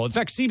Super Bowl. In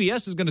fact,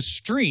 CBS is going to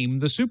stream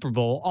the Super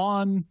Bowl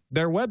on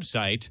their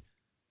website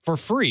for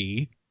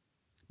free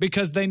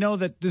because they know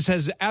that this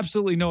has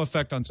absolutely no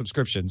effect on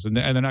subscriptions, and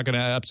they're not going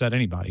to upset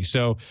anybody.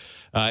 So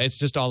it's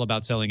just all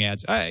about selling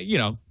ads.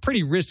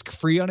 Pretty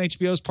risk-free on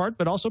HBO's part,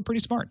 but also pretty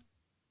smart.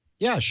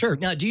 Yeah, sure.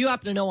 Now, do you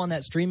happen to know on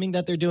that streaming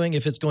that they're doing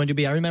if it's going to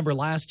be – I remember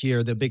last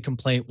year the big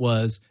complaint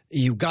was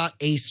you got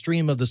a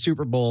stream of the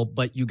Super Bowl,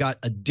 but you got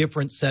a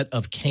different set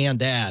of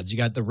canned ads. You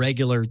got the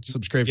regular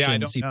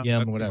subscription,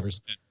 CPM, whatever.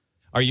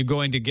 Are you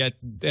going to get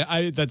 –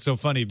 that's so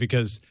funny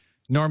because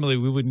normally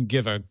we wouldn't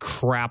give a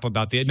crap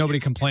about the – nobody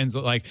complains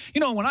like,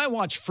 when I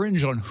watch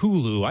Fringe on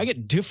Hulu, I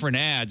get different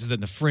ads than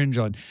the Fringe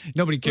on –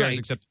 nobody cares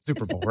except the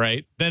Super Bowl,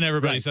 right? Then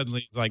everybody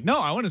suddenly is like, no,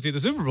 I want to see the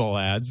Super Bowl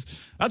ads.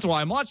 That's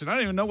why I'm watching. I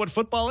don't even know what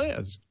football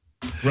is.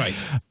 Right.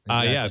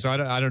 Exactly. So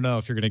I don't know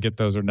if you're going to get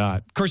those or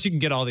not. Of course, you can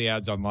get all the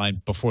ads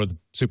online before the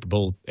Super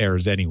Bowl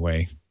airs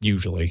anyway,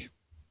 usually.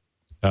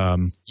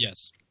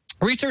 Yes.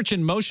 Research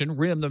in Motion,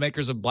 RIM, the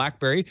makers of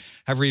BlackBerry,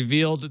 have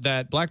revealed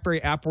that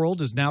BlackBerry App World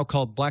is now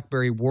called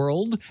BlackBerry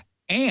World,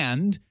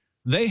 and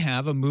they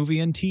have a movie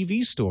and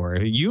TV store.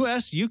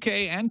 US, UK,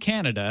 and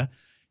Canada,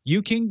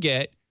 you can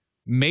get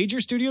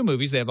major studio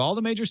movies. They have all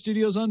the major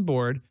studios on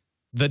board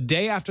the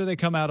day after they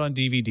come out on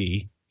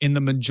DVD in the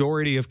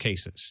majority of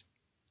cases.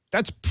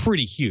 That's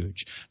pretty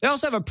huge. They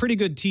also have a pretty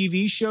good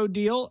TV show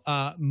deal.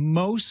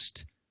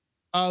 Most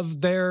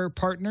of their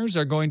partners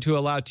are going to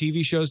allow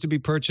TV shows to be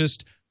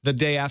purchased the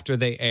day after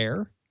they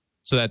air.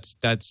 So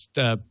that's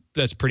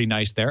pretty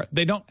nice there.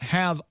 They don't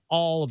have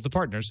all of the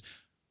partners.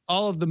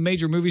 All of the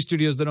major movie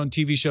studios that own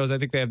TV shows, I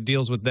think they have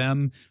deals with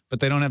them, but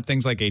they don't have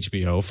things like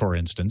HBO, for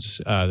instance.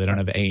 They don't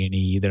have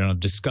A&E. They don't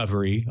have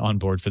Discovery on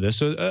board for this.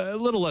 So a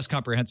little less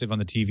comprehensive on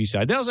the TV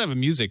side. They also have a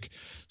music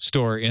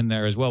store in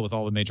there as well with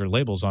all the major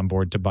labels on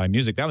board to buy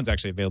music. That one's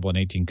actually available in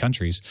 18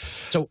 countries.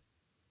 So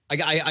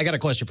I got a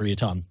question for you,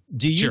 Tom.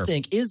 Do you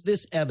think, is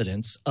this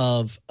evidence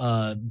of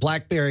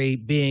BlackBerry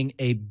being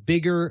a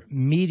bigger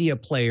media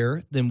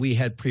player than we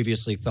had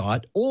previously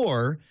thought,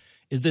 or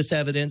is this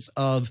evidence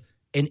of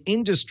an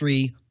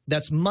industry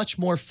that's much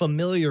more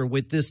familiar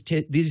with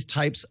these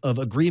types of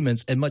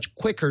agreements and much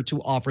quicker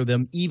to offer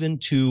them even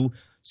to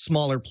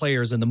smaller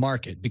players in the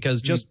market?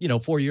 Because just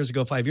 4 years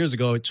ago, 5 years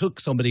ago, it took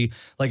somebody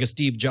like a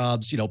Steve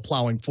Jobs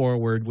plowing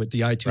forward with the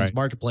iTunes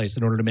marketplace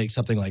in order to make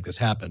something like this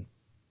happen.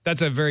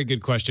 That's a very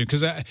good question,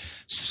 because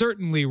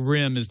certainly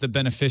RIM is the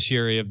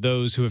beneficiary of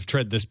those who have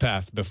tread this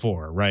path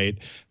before, right?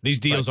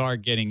 These deals are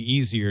getting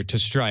easier to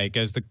strike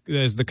as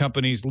the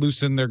companies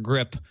loosen their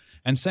grip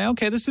and say,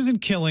 okay, this isn't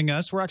killing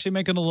us. We're actually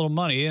making a little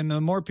money, and the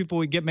more people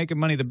we get making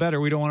money, the better.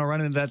 We don't want to run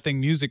into that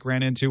thing music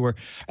ran into where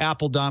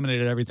Apple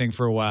dominated everything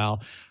for a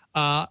while.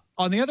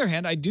 On the other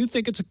hand, I do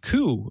think it's a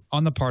coup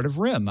on the part of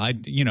RIM. I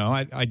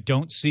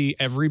don't see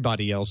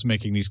everybody else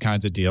making these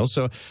kinds of deals,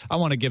 so I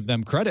want to give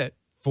them credit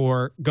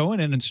for going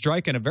in and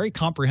striking a very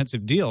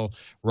comprehensive deal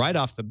right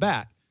off the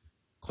bat.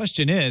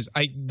 Question is,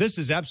 this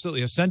is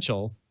absolutely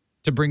essential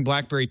to bring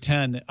BlackBerry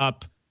 10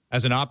 up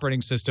as an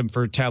operating system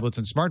for tablets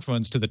and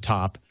smartphones to the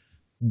top,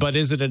 but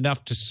is it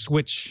enough to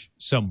switch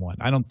someone?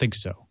 I don't think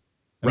so.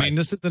 I mean,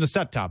 this isn't a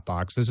set-top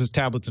box. This is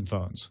tablets and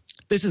phones.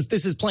 This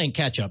is playing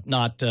catch-up,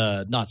 not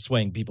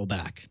swaying people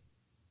back.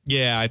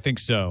 Yeah, I think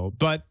so.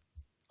 But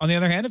on the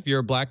other hand, if you're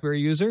a BlackBerry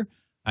user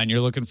and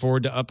you're looking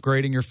forward to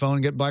upgrading your phone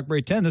and get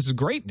BlackBerry 10, this is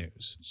great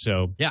news.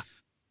 So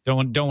don't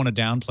want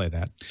to downplay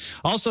that.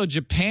 Also,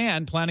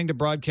 Japan planning to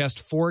broadcast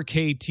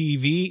 4K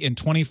TV in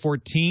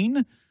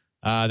 2014.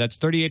 That's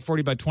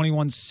 3840 by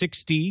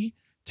 2160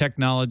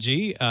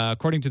 technology.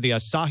 According to the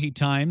Asahi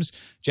Times,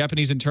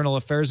 Japanese Internal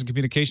Affairs and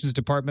Communications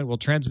Department will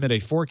transmit a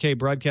 4K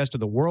broadcast of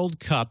the World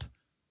Cup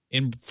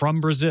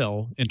from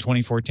Brazil in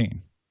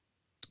 2014.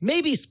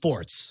 Maybe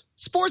sports.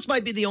 Sports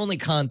might be the only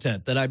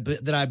content that I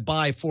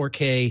buy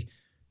 4K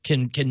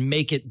can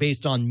make it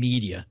based on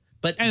media.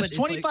 But it's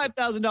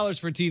 $25,000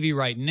 for TV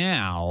right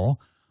now,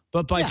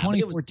 but by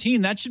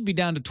 2014 that should be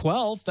down to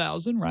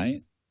 $12,000,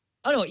 right?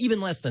 Oh no, even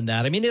less than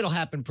that. I mean, it'll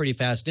happen pretty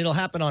fast. It'll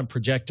happen on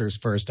projectors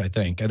first, I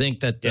think. I think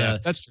that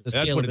that's true. The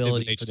that's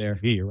scalability for there.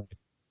 You're right.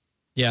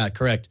 Yeah,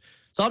 correct.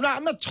 So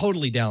I'm not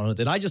totally down with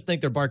it. I just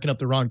think they're barking up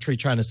the wrong tree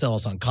trying to sell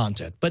us on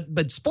content.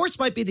 But sports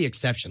might be the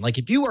exception. Like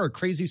if you are a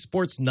crazy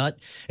sports nut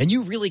and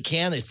you really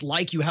can, it's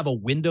like you have a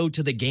window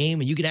to the game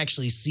and you can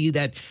actually see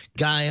that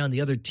guy on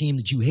the other team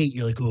that you hate.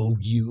 You're like, oh,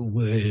 you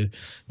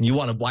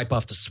want to wipe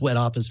off the sweat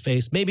off his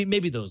face.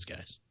 Maybe those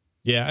guys.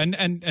 Yeah,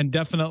 and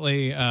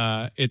definitely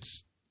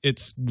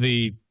it's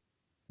the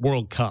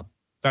World Cup.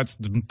 That's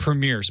the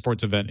premier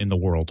sports event in the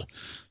world.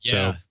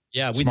 Yeah,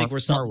 so we think we're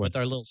something with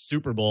our little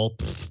Super Bowl.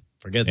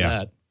 Forget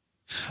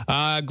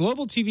that.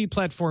 Global TV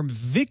platform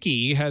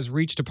Viki has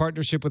reached a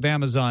partnership with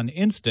Amazon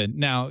Instant.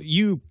 Now,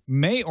 you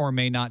may or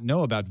may not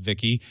know about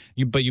Viki,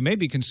 but you may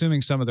be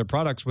consuming some of their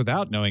products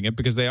without knowing it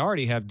because they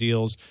already have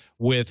deals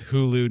with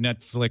Hulu,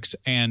 Netflix,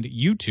 and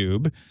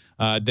YouTube.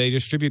 They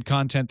distribute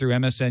content through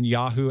MSN,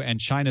 Yahoo, and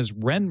China's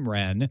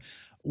Renren.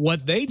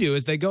 What they do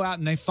is they go out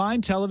and they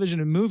find television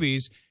and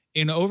movies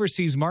in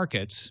overseas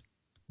markets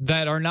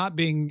that are not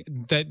being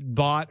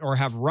bought or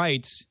have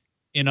rights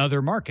in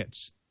other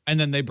markets. And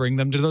then they bring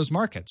them to those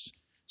markets.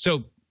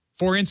 So,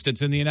 for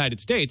instance, in the United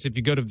States, if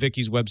you go to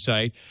Viki's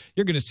website,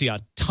 you're going to see a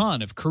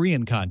ton of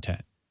Korean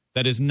content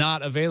that is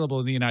not available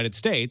in the United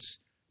States.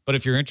 But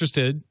if you're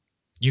interested,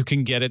 you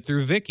can get it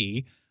through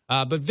Viki.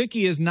 But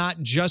Viki is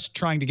not just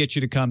trying to get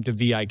you to come to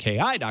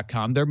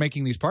VIKI.com. They're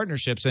making these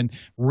partnerships and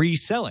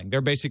reselling. They're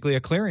basically a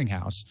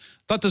clearinghouse.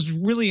 Thought this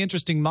really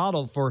interesting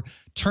model for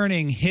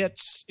turning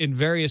hits in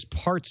various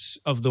parts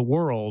of the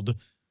world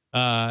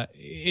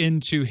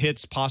into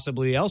hits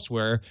possibly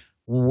elsewhere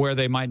where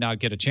they might not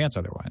get a chance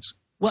otherwise.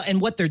 Well,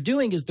 and what they're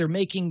doing is they're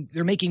making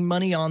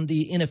money on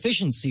the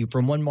inefficiency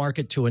from one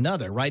market to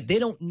another, right? They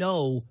don't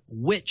know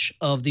which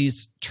of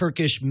these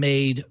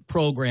Turkish-made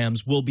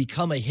programs will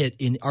become a hit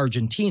in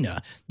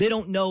Argentina. They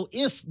don't know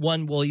if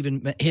one will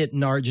even hit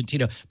in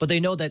Argentina, but they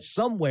know that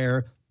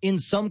somewhere in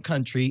some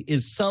country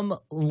is some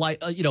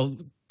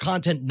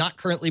content not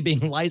currently being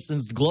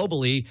licensed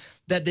globally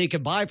that they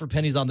could buy for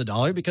pennies on the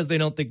dollar because they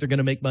don't think they're going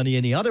to make money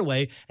any other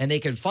way, and they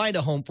can find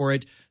a home for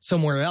it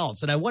somewhere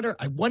else. And I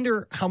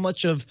wonder how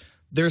much of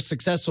their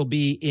success will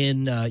be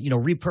in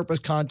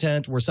repurposed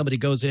content where somebody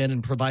goes in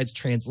and provides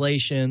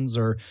translations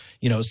or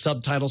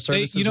subtitle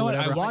services. You know what?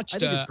 I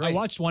I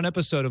watched one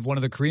episode of one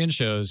of the Korean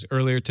shows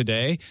earlier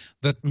today.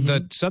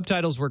 The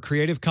subtitles were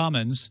Creative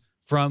Commons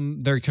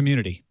from their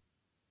community.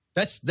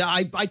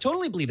 I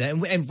totally believe that.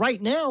 And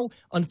right now,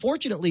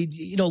 unfortunately,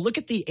 look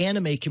at the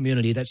anime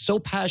community that's so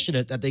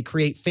passionate that they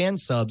create fan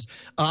subs.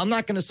 I'm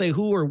not going to say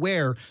who or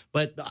where,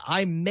 but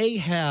I may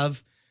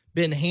have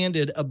been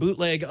handed a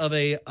bootleg of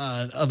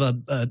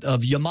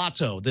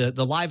Yamato,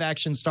 the live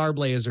action Star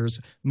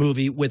Blazers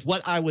movie, with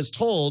what I was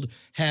told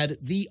had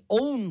the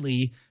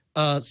only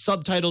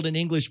subtitled in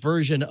English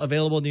version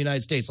available in the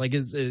United States. Like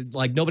it's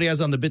like nobody has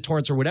on the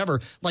BitTorrents or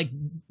whatever. Like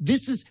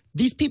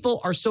these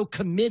people are so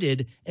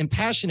committed and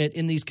passionate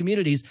in these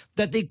communities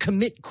that they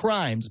commit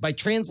crimes by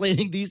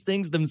translating these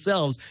things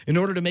themselves in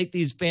order to make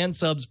these fan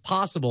subs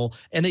possible.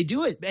 And they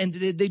do it, and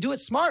they do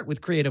it smart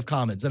with Creative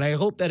Commons. And I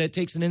hope that it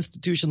takes an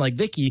institution like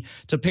Viki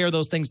to pair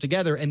those things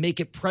together and make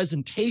it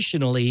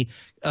presentationally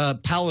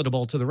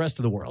palatable to the rest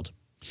of the world.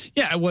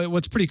 Yeah,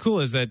 what's pretty cool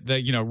is that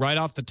right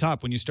off the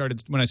top when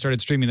I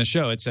started streaming the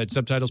show, it said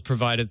subtitles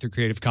provided through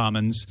Creative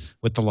Commons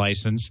with the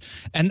license,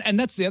 and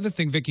that's the other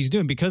thing Vicky's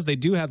doing, because they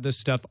do have this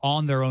stuff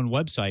on their own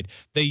website.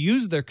 They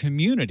use their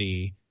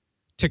community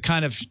to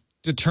kind of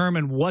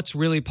determine what's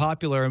really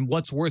popular and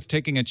what's worth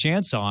taking a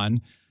chance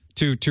on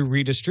to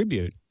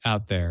redistribute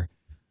out there.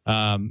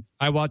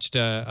 I watched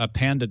a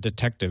panda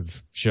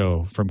detective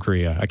show from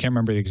Korea. I can't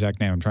remember the exact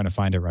name. I'm trying to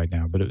find it right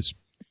now, but it was.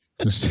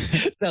 Is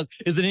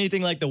it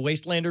anything like the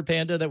Wastelander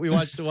panda that we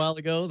watched a while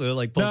ago? The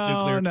like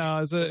post-nuclear. No,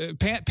 it's a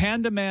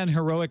Panda Man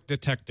Heroic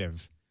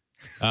Detective.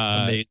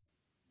 Amazing.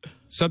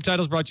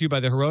 Subtitles brought to you by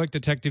the Heroic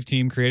Detective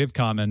Team, Creative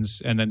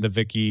Commons, and then the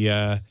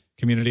Viki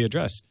community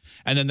address.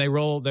 And then they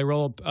roll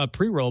a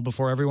pre-roll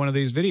before every one of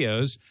these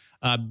videos.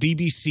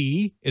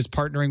 BBC is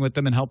partnering with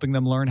them and helping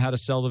them learn how to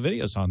sell the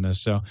videos on this.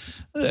 So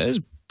it's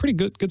pretty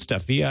good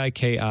stuff.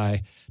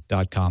 VIKI.com.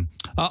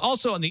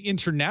 Also on the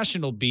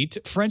international beat,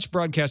 French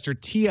broadcaster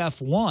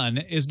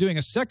TF1 is doing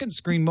a second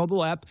screen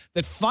mobile app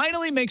that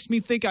finally makes me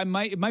think it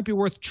might be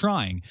worth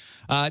trying.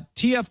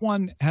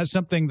 TF1 has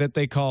something that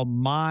they call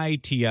My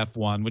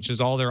TF1, which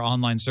is all their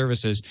online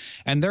services,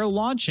 and they're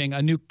launching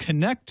a new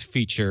Connect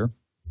feature,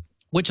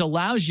 which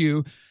allows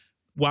you,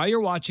 while you're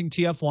watching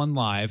TF1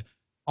 live,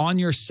 on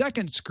your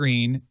second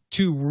screen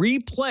to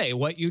replay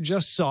what you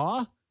just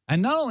saw,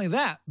 and not only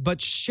that,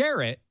 but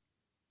share it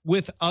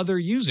with other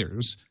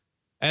users.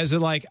 As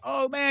they're like,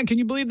 oh, man, can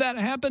you believe that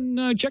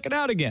happened? Check it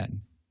out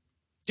again.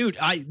 Dude,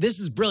 this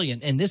is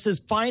brilliant. And this is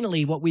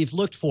finally what we've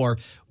looked for.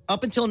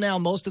 Up until now,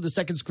 most of the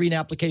second screen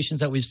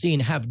applications that we've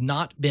seen have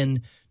not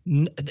been –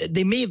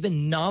 they may have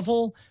been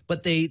novel,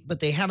 but they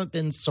haven't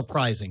been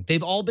surprising.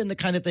 They've all been the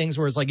kind of things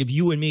where it's like if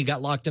you and me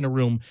got locked in a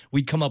room,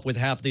 we'd come up with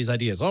half of these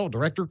ideas. Oh,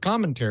 director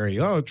commentary.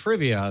 Oh,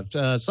 trivia.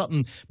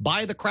 Something.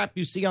 Buy the crap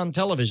you see on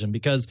television,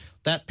 because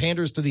that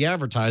panders to the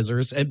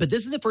advertisers. But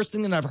this is the first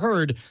thing that I've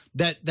heard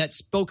that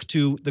spoke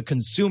to the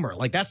consumer.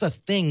 Like that's a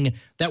thing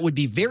that would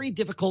be very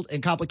difficult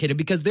and complicated,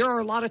 because there are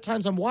a lot of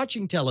times I'm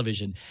watching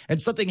television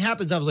and something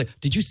happens. I was like,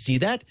 did you see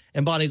that?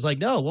 And Bonnie's like,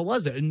 no, what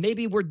was it? And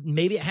maybe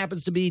it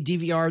happens to be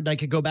DVR and I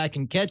could go back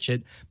and catch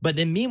it. But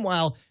then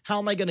meanwhile, how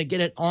am I going to get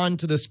it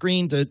onto the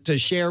screen to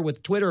share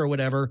with Twitter or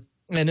whatever?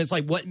 And it's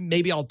like, what?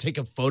 Maybe I'll take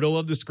a photo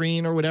of the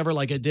screen or whatever,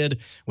 like I did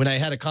when I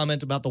had a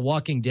comment about The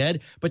Walking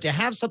Dead. But to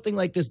have something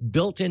like this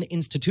built in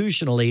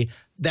institutionally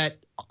that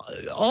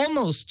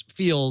almost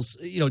feels,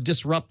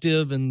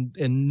 disruptive and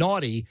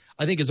naughty,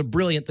 I think is a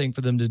brilliant thing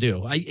for them to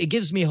do. It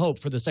gives me hope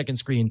for the second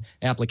screen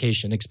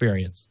application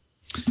experience.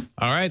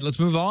 All right, let's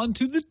move on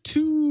to the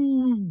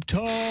Tube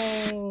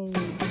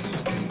Talks.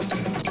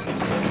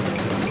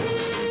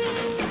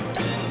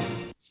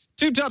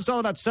 Tube Top's all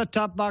about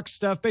set-top box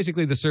stuff,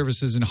 basically the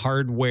services and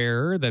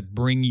hardware that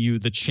bring you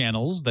the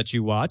channels that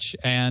you watch.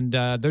 And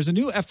there's a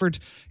new effort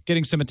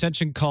getting some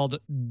attention called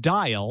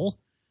Dial.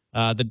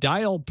 The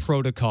Dial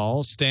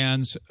protocol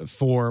stands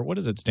for – what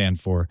does it stand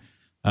for?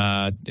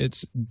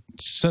 It's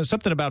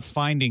something about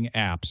finding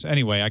apps.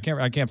 Anyway, I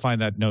can't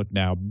find that note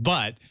now.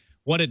 But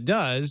what it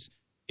does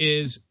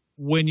is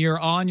when you're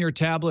on your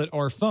tablet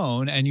or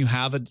phone and you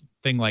have a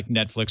thing like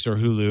Netflix or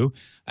Hulu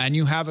and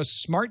you have a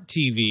smart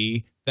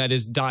TV that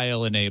is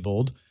Dial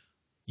enabled,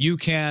 you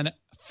can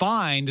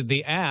find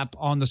the app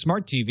on the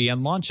smart TV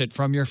and launch it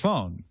from your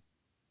phone.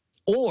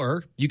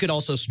 Or you could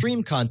also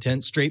stream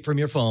content straight from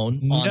your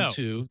phone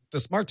onto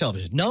the smart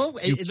television. No,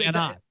 you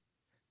cannot.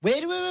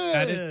 Wait.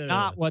 That is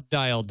not what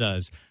Dial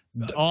does.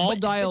 All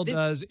Dial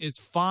does is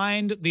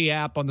find the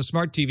app on the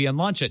smart TV and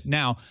launch it.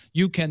 Now,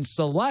 you can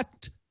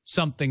select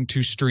something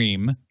to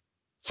stream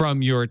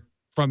from your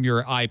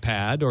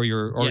iPad or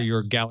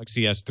your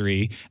Galaxy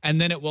S3, and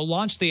then it will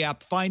launch the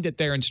app, find it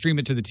there, and stream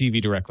it to the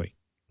TV directly.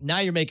 Now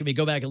you're making me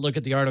go back and look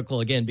at the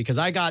article again, because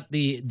I got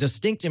the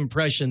distinct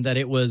impression that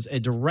it was a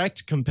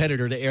direct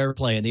competitor to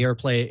AirPlay and the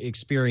AirPlay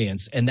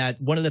experience, and that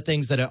one of the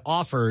things that it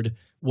offered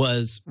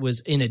was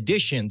in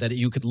addition that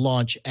you could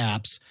launch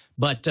apps,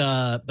 but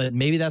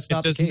maybe that's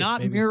not the case. It does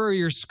not mirror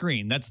your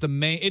screen. That's the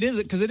main. It is,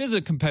 because it is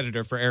a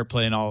competitor for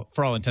AirPlay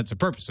for all intents and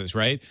purposes,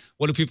 right?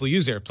 What do people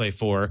use AirPlay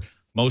for?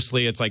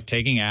 Mostly it's like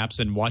taking apps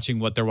and watching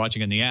what they're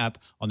watching in the app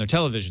on their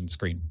television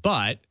screen.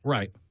 But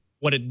right.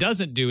 What it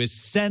doesn't do is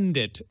send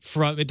it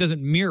from – it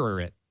doesn't mirror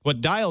it.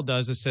 What Dial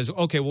does is says,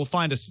 okay, we'll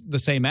find the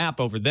same app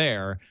over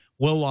there.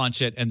 We'll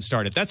launch it and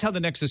start it. That's how the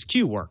Nexus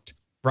Q worked,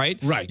 right?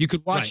 Right. You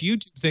could watch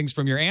YouTube things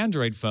from your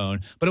Android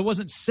phone, but it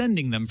wasn't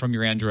sending them from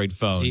your Android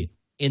phone. See,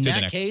 in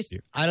that case,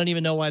 I don't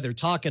even know why they're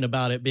talking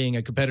about it being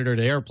a competitor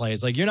to AirPlay.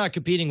 It's like you're not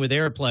competing with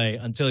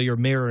AirPlay until you're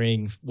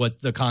mirroring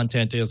what the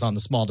content is on the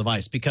small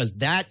device, because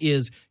that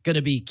is going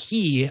to be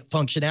key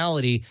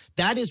functionality.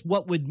 That is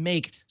what would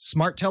make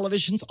smart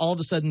televisions all of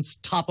a sudden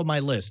top of my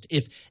list.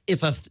 If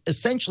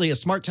essentially a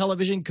smart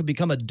television could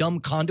become a dumb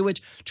conduit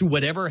to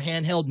whatever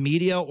handheld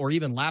media or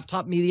even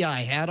laptop media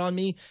I had on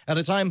me at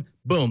a time,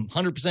 boom,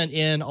 100%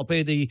 in. I'll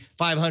pay the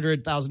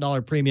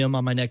 $500,000 premium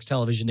on my next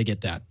television to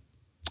get that.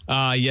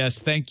 Yes,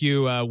 thank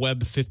you,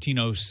 Web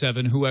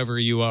 1507, whoever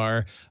you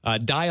are.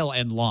 Dial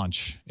and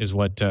launch is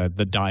what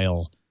the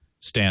Dial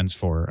stands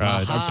for.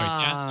 I'm sorry,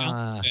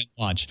 download and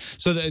launch.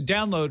 So the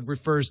download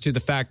refers to the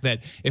fact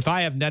that if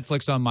I have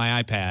Netflix on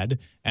my iPad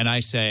and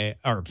I say,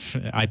 or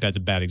iPad's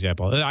a bad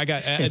example. I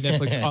got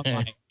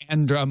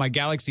Netflix on my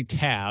Galaxy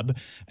Tab,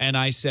 and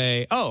I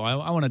say, oh,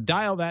 I want to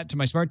dial that to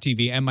my smart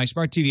TV, and my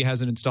smart TV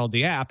hasn't installed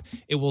the app,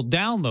 it will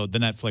download the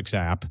Netflix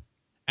app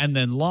and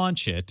then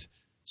launch it,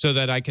 so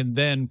that I can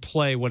then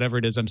play whatever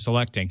it is I'm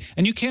selecting.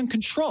 And you can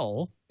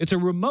control. It's a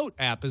remote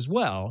app as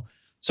well.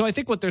 So I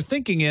think what they're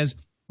thinking is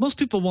most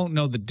people won't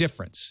know the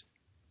difference.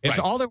 If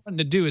all they're wanting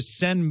to do is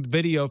send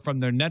video from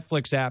their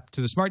Netflix app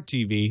to the smart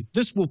TV,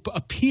 this will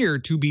appear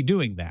to be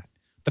doing that.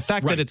 The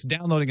fact that it's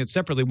downloading it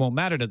separately won't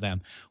matter to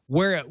them.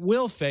 Where it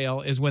will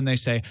fail is when they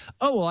say,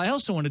 oh, well, I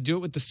also want to do it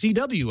with the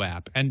CW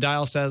app. And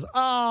Dial says,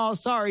 oh,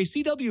 sorry,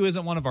 CW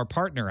isn't one of our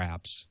partner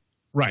apps.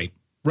 Right.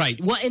 Right.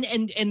 Well,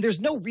 and there's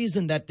no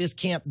reason that this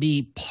can't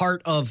be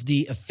part of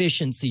the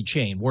efficiency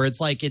chain where it's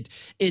like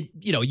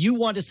you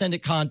want to send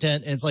it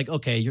content and it's like,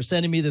 okay, you're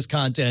sending me this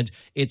content.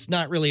 It's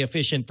not really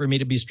efficient for me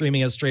to be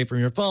streaming it straight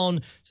from your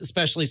phone,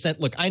 especially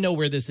look, I know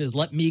where this is.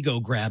 Let me go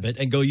grab it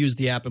and go use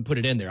the app and put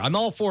it in there. I'm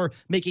all for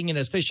making it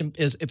as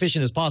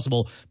efficient as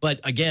possible.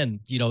 But again,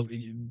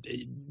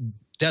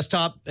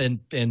 desktop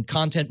and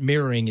content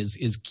mirroring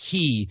is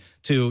key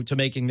to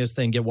making this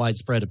thing get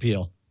widespread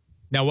appeal.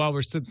 Now, while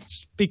we're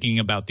speaking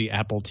about the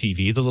Apple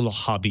TV, the little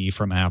hobby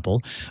from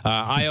Apple,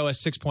 iOS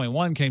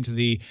 6.1 came to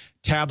the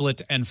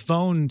tablet and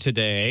phone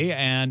today,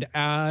 and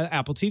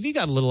Apple TV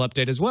got a little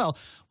update as well.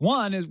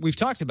 One, as we've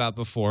talked about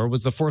before,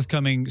 was the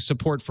forthcoming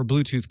support for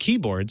Bluetooth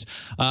keyboards.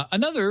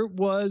 Another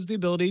was the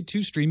ability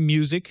to stream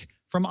music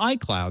from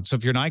iCloud. So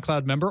if you're an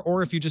iCloud member,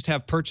 or if you just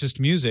have purchased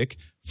music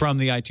from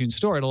the iTunes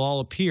Store, it'll all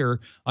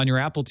appear on your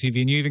Apple TV,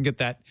 and you even get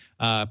that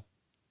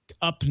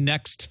Up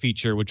Next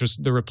feature, which was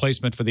the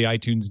replacement for the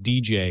iTunes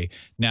DJ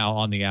now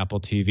on the Apple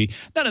TV.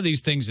 None of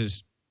these things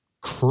is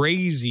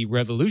crazy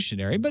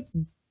revolutionary, but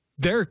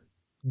they're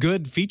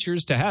good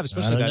features to have,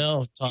 especially I don't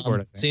know, Tom.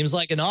 Keyboard, seems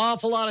like an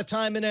awful lot of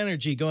time and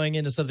energy going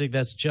into something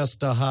that's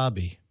just a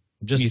hobby.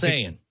 I'm just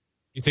saying.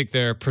 You think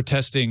they're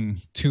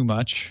protesting too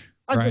much?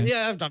 I'm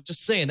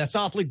just saying that's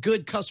awfully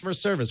good customer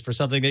service for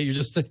something that you're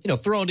just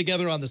throwing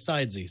together on the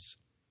sidesies.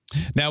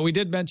 Now, we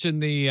did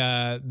mention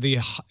the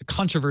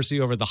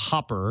controversy over the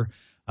Hopper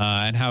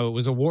and how it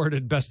was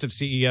awarded Best of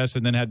CES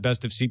and then had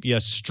Best of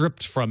CBS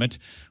stripped from it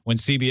when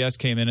CBS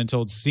came in and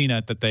told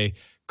CNET that they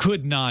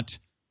could not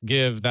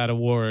give that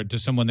award to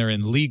someone they're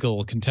in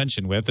legal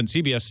contention with, and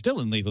CBS still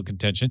in legal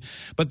contention.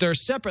 But there are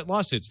separate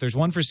lawsuits. There's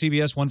one for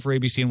CBS, one for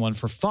ABC, and one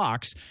for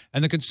Fox.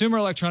 And the Consumer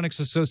Electronics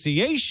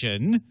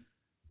Association,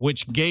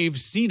 which gave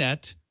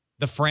CNET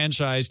the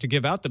franchise to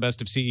give out the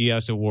Best of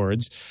CES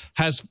awards,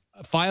 has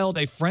filed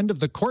a friend of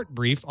the court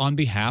brief on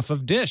behalf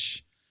of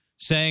Dish,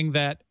 saying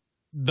that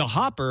the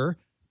Hopper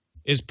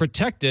is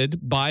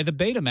protected by the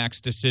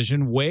Betamax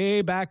decision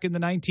way back in the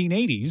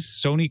 1980s,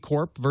 Sony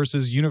Corp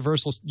versus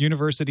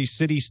University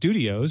City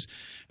Studios,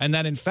 and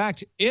that, in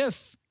fact,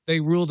 if they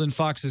ruled in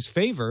Fox's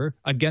favor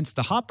against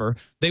the Hopper,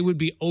 they would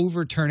be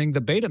overturning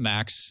the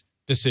Betamax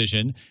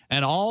decision,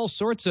 and all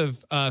sorts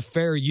of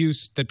fair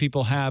use that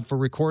people have for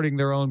recording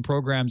their own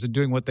programs and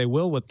doing what they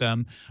will with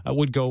them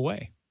would go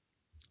away.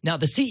 Now,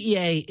 the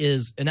CEA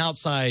is an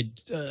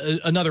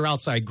another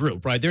outside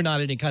group, right? They're not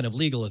any kind of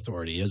legal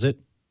authority, is it?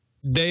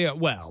 They're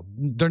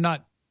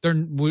not.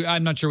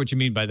 I'm not sure what you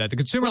mean by that. The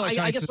Consumer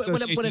Electronics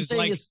Association what I'm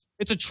saying is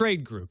it's a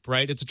trade group,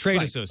 right? It's a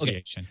trade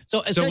association. Okay.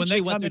 So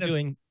essentially, what they're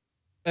doing.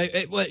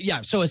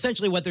 So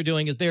essentially what they're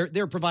doing is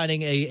they're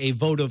providing a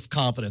vote of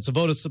confidence, a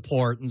vote of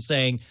support, and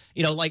saying,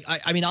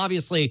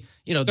 obviously,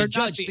 the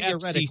judge the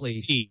theoretically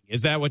FCC.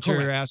 Is that what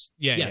you're asked?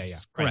 Yeah.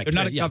 Correct. Right. They're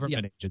not a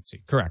government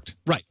agency. Correct.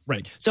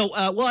 Right. So,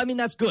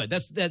 that's good.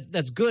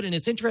 That's good, and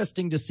it's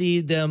interesting to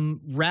see them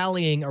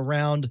rallying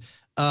around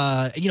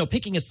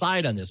picking a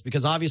side on this,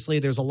 because obviously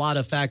there's a lot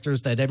of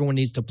factors that everyone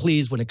needs to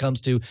please when it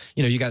comes to,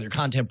 you got your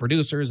content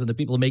producers and the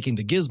people making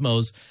the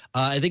gizmos.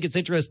 I think it's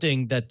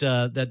interesting that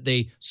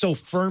they so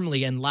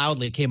firmly and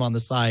loudly came on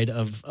the side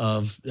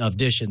of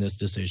Dish in this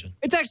decision.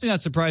 It's actually not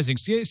surprising.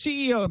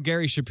 CEO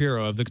Gary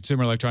Shapiro of the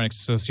Consumer Electronics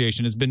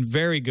Association has been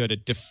very good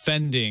at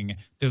defending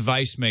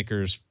device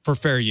makers for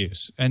fair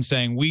use and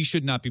saying we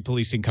should not be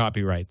policing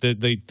copyright.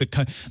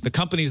 The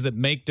companies that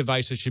make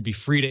devices should be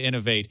free to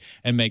innovate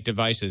and make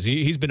devices.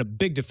 He's been a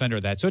big defender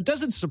of that. So it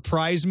doesn't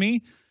surprise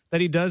me that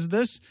he does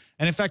this.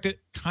 And in fact, it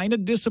kind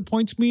of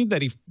disappoints me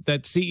that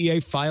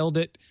CEA filed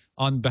it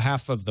on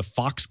behalf of the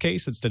Fox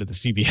case instead of the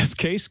CBS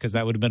case, because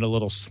that would have been a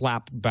little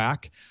slap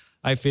back,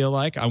 I feel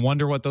like. I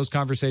wonder what those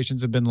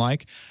conversations have been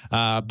like.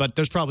 But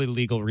there's probably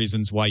legal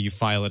reasons why you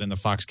file it in the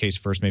Fox case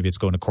first. Maybe it's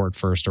going to court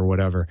first or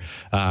whatever.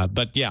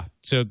 But yeah,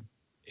 so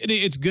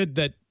it's good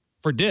that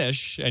for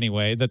Dish,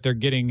 anyway, that they're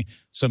getting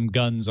some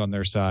guns on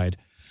their side.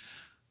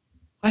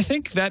 I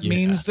think that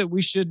means that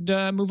we should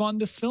move on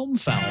to Film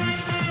Found.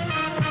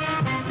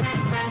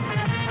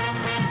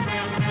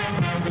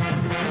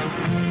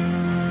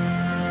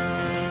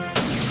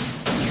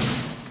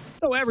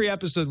 So every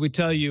episode we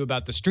tell you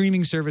about the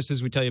streaming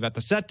services, we tell you about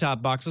the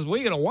set-top boxes. What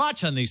are you going to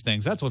watch on these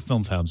things? That's what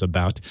Film Found's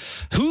about.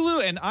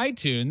 Hulu and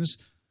iTunes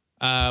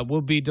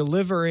will be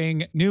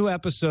delivering new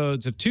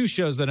episodes of two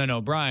shows that I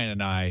know Brian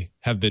and I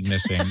have been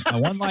missing.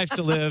 One Life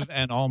to Live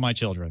and All My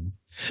Children.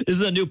 This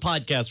is a new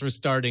podcast we're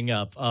starting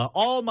up.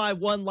 All My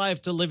One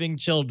Life to Living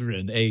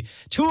Children, a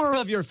tour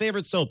of your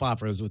favorite soap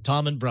operas with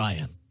Tom and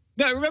Brian.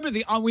 Now, remember,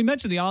 we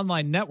mentioned the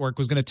online network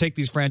was going to take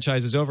these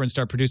franchises over and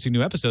start producing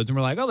new episodes. And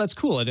we're like, oh, that's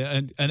cool.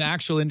 An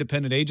actual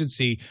independent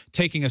agency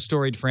taking a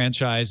storied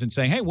franchise and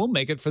saying, hey, we'll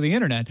make it for the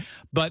internet.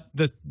 But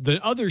the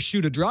other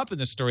shoe to drop in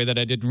this story that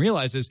I didn't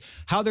realize is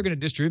how they're going to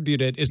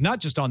distribute it is not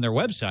just on their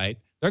website.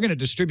 They're going to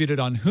distribute it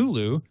on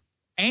Hulu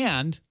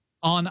and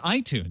on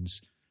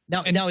iTunes.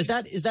 Now, is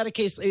that a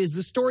case? Is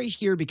the story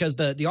here because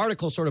the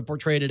article sort of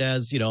portrayed it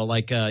as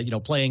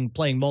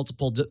playing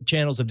multiple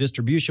channels of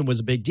distribution was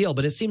a big deal,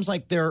 but it seems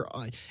like there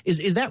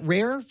is that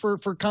rare for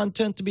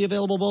content to be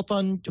available both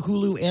on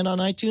Hulu and on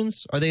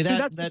iTunes? Are they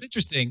that's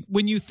interesting.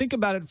 When you think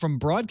about it from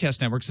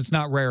broadcast networks, it's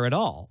not rare at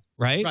all,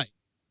 right? Right.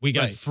 We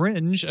got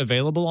Fringe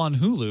available on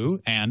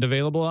Hulu and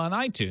available on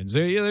iTunes.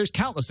 There's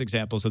countless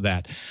examples of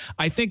that.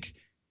 I think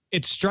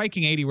it's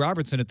striking A.D.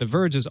 Robertson at The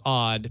Verge is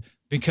odd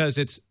because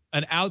it's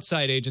an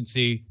outside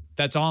agency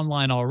that's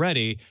online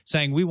already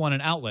saying we want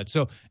an outlet.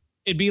 So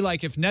it'd be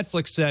like if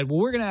Netflix said, well,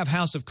 we're going to have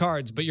House of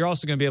Cards, but you're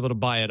also going to be able to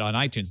buy it on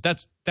iTunes.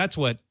 That's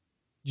what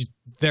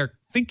they're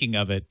thinking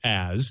of it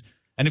as.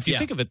 And if you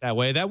think of it that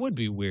way, that would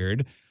be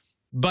weird.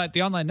 But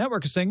the online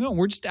network is saying, no,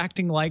 we're just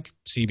acting like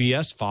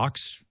CBS,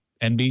 Fox,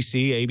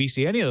 NBC,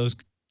 ABC, any of those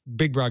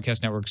big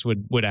broadcast networks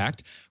would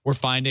act. We're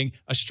finding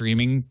a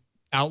streaming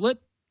outlet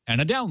and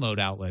a download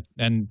outlet.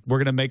 And we're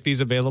going to make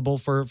these available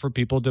for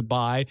people to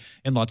buy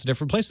in lots of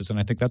different places. And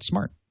I think that's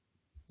smart.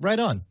 Right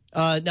on.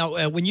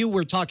 Now, when you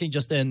were talking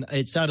just then,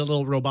 it sounded a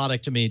little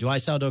robotic to me. Do I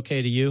sound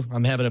okay to you?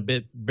 I'm having a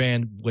bit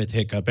bandwidth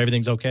hiccup.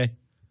 Everything's okay?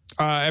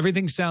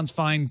 Everything sounds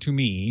fine to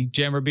me.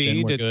 Jammer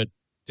B, we're good.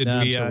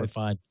 I'm sure we're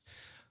fine.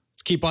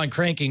 Let's keep on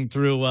cranking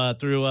through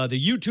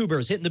the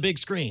YouTubers hitting the big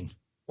screen.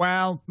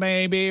 Well,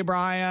 maybe,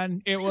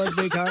 Brian, it was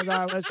because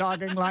I was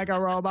talking like a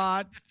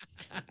robot.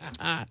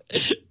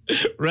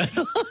 Right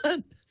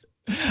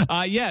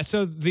on.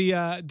 So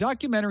the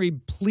documentary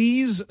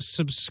Please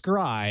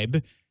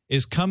Subscribe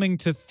is coming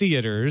to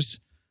theaters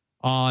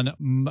on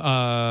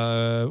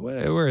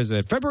where is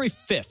it? February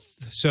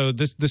 5th. So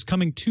this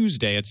coming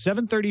Tuesday at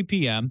 7:30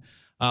 p.m.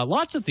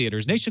 Lots of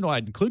theaters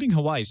nationwide, including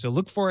Hawaii. So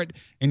look for it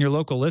in your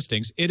local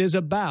listings. It is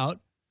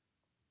about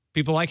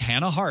people like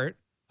Hannah Hart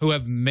who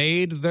have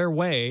made their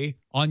way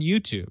on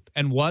YouTube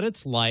and what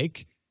it's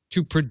like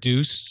to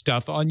produce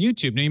stuff on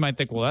YouTube. Now, you might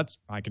think, well,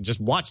 I can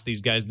just watch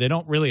these guys. They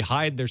don't really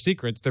hide their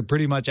secrets. They're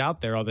pretty much out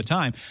there all the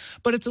time.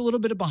 But it's a little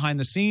bit of behind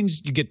the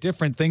scenes. You get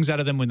different things out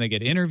of them when they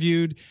get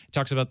interviewed. It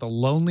talks about the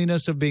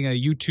loneliness of being a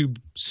YouTube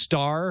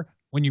star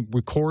when you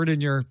record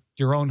in your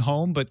own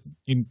home, but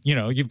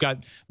you've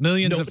got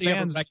millions Nobody of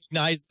fans. Ever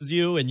recognizes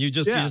you, and you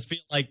just feel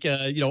like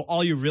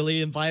all you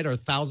really invite are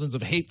thousands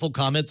of hateful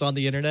comments on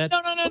the internet.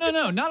 No,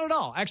 not at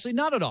all. Actually,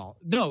 not at all.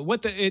 No,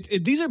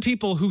 these are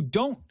people who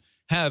don't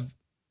have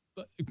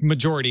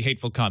majority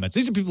hateful comments.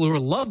 These are people who are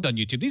loved on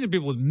YouTube. These are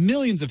people with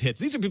millions of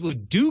hits. These are people who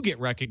do get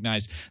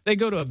recognized. They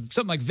go to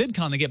something like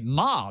VidCon, they get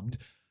mobbed,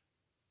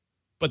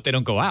 but they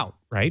don't go out,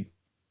 right?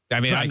 I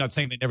mean, I'm not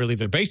saying they never leave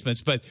their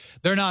basements, but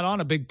they're not on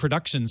a big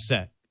production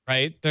set,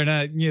 right? They're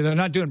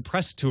not doing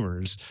press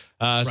tours.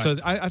 So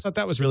I thought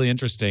that was really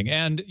interesting.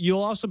 And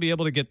you'll also be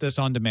able to get this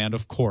on demand,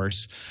 of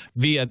course,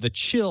 via the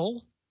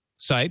Chill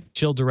site,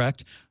 Chill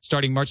Direct,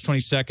 starting March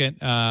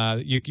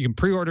 22nd. You can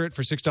pre-order it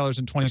for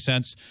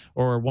 $6.20,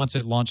 or once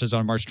it launches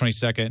on March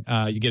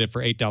 22nd, you get it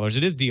for $8.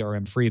 It is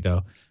DRM free,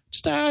 though.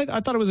 I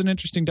thought it was an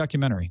interesting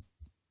documentary.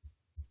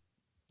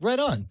 Right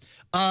on.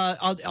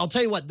 I'll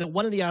tell you what.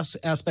 One of the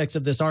aspects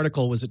of this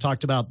article was it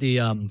talked about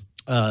the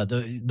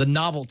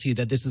novelty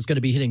that this is going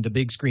to be hitting the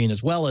big screen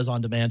as well as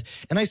on demand.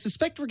 And I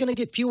suspect we're going to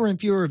get fewer and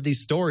fewer of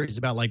these stories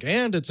about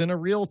and it's in a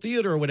real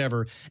theater or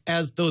whatever,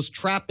 as those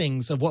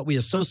trappings of what we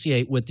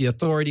associate with the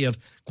authority of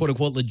quote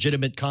unquote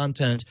legitimate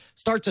content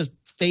start to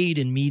fade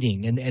in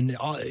meaning. And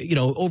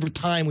over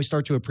time we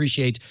start to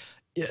appreciate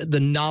the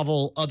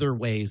novel other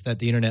ways that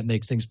the internet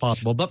makes things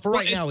possible. But for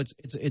right now,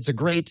 it's a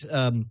great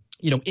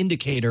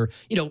indicator.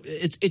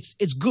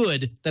 It's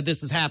good that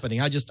this is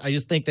happening. I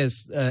just think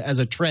this as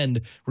a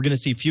trend, we're going to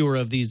see fewer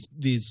of these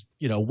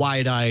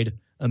wide-eyed,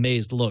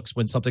 amazed looks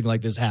when something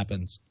like this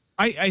happens.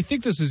 I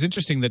think this is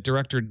interesting that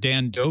director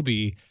Dan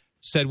Dobie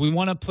said we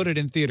want to put it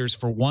in theaters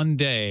for one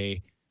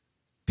day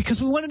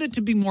because we wanted it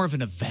to be more of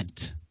an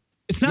event.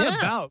 It's not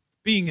about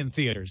being in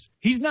theaters.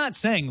 He's not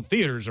saying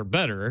theaters are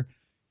better.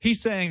 He's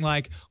saying,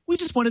 like, we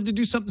just wanted to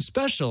do something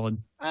special, and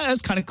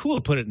that's kind of cool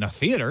to put it in a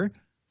theater.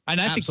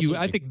 And I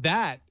think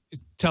that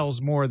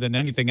tells more than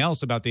anything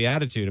else about the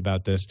attitude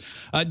about this.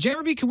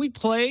 Jeremy, can we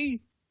play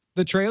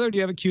the trailer? Do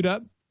you have it queued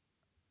up?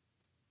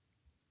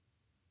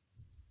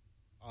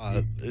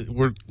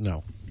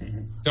 No.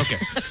 Okay.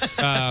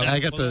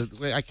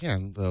 I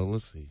can though.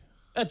 Let's see.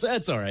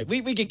 That's all right.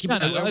 We can keep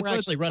it. We're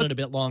actually running a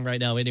bit long right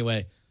now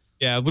anyway.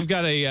 Yeah, we've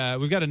got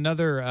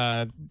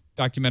another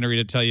documentary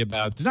to tell you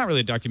about. It's not really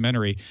a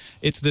documentary.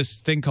 It's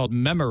this thing called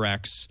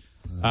Memorex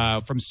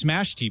from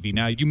Smash TV.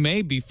 Now, you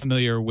may be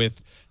familiar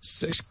with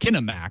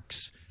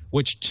Skinamax,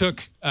 which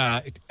took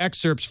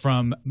excerpts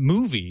from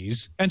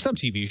movies and some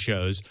TV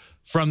shows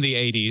from the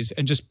 80s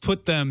and just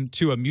put them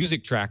to a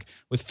music track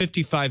with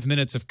 55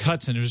 minutes of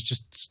cuts, and it was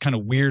just this kind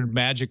of weird,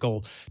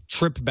 magical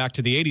trip back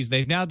to the 80s.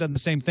 They've now done the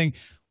same thing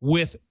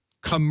with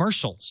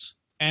commercials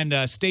and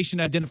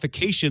station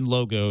identification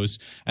logos,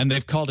 and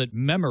they've called it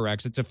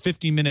Memorex. It's a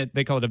 50-minute,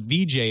 they call it a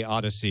VJ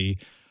Odyssey.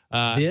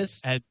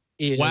 This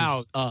is...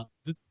 Wow.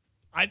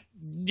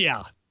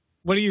 Yeah.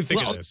 What do you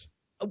think of this?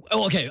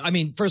 Okay, I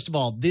mean, first of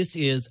all, this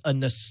is a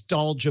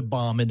nostalgia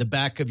bomb in the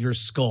back of your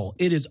skull.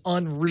 It is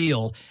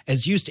unreal.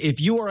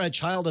 If you are a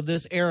child of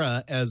this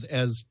era,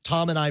 as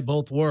Tom and I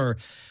both were,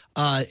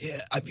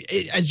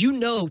 as you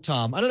know,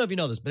 Tom, I don't know if you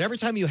know this, but every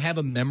time you have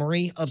a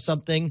memory of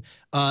something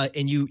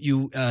and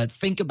you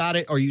think about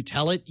it or you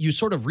tell it, you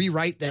sort of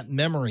rewrite that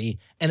memory.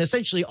 And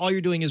essentially all you're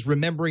doing is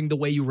remembering the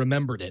way you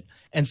remembered it.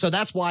 And so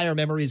that's why our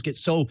memories get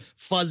so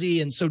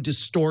fuzzy and so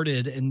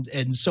distorted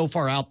and so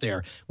far out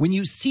there. When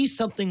you see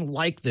something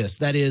like this,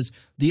 that is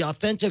the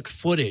authentic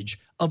footage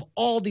of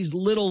all these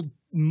little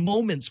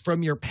moments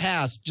from your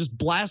past just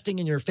blasting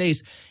in your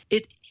face,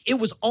 it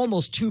was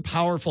almost too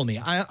powerful for me.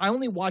 I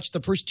only watched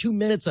the first 2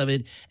 minutes of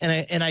it,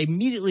 and I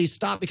immediately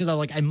stopped because I was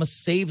like, I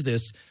must save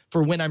this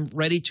for when I'm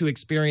ready to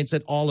experience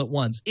it all at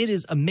once. It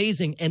is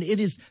amazing, and it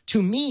is,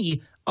 to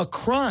me, a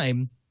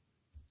crime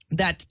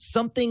that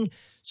something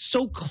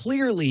so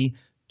clearly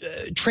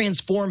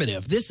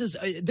transformative.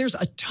 There's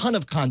a ton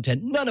of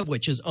content, none of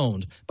which is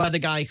owned by the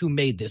guy who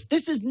made this.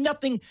 This is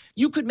nothing.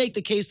 You could make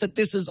the case that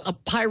this is a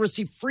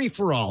piracy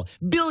free-for-all.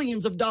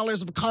 Billions of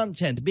dollars of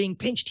content being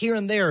pinched here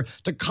and there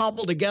to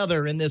cobble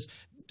together in this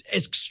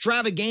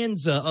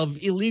extravaganza of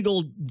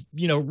illegal,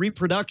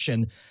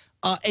 reproduction.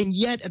 And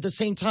yet, at the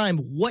same time,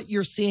 what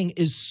you're seeing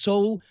is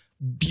so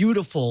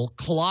beautiful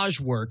collage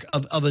work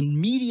of a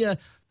media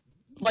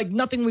like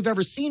nothing we've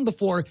ever seen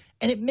before.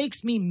 And it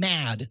makes me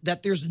mad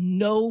that there's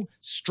no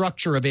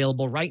structure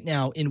available right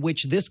now in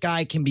which this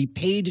guy can be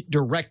paid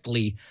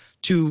directly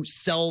to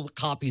sell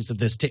copies of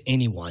this to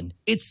anyone.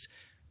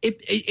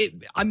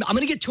 I'm going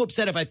to get too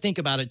upset if I think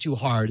about it too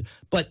hard,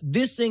 but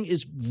this thing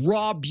is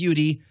raw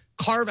beauty.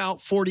 Carve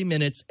out 40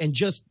 minutes and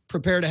just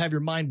prepare to have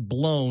your mind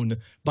blown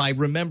by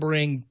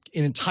remembering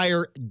an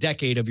entire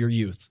decade of your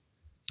youth.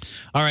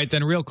 All right,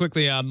 then real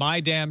quickly, My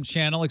Damn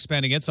Channel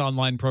expanding its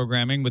online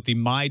programming with the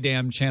My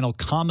Damn Channel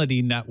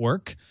Comedy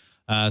Network.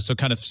 So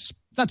kind of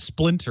not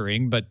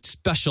splintering, but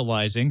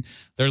specializing.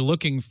 They're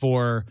looking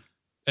for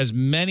as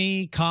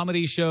many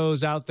comedy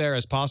shows out there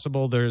as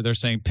possible. They're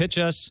saying, pitch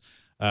us.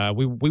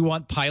 We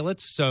want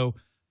pilots. So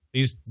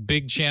these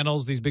big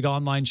channels, these big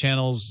online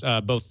channels,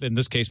 both in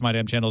this case, My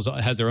Damn Channel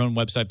has their own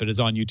website, but is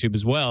on YouTube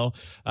as well,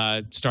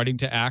 starting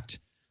to act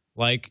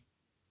like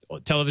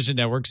television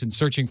networks and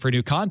searching for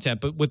new content,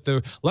 but with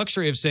the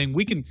luxury of saying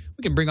we can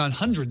bring on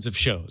hundreds of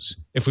shows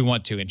if we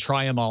want to and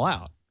try them all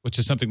out, which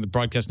is something the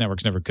broadcast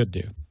networks never could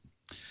do.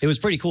 It was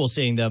pretty cool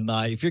seeing them.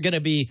 If you're going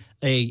to be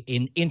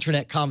an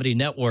internet comedy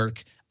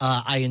network,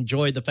 I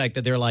enjoyed the fact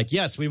that they're like,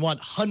 yes, we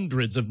want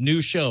hundreds of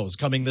new shows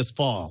coming this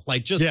fall.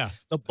 Like just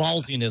the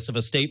ballsiness of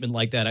a statement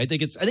like that. I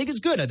think it's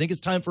good. I think it's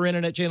time for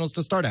internet channels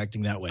to start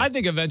acting that way. I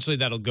think eventually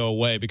that'll go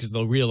away because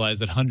they'll realize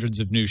that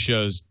hundreds of new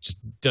shows just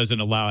doesn't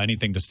allow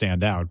anything to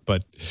stand out.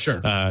 But sure.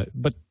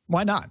 But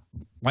why not?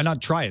 Why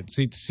not try it?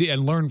 See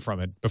and learn from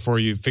it before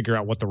you figure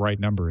out what the right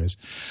number is.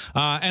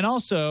 And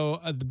also,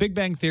 the Big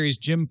Bang Theory's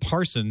Jim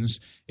Parsons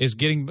is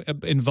getting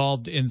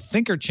involved in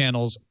Thinker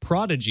Channel's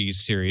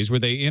Prodigies series, where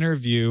they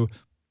interview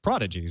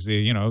prodigies,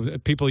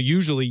 people,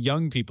 usually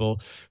young people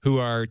who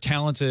are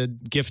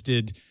talented,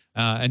 gifted,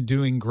 and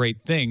doing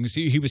great things.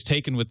 He was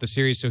taken with the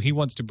series, so he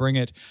wants to bring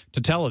it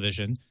to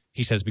television.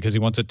 He says because he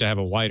wants it to have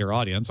a wider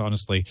audience.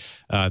 Honestly,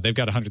 they've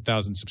got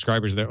 100,000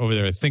 subscribers over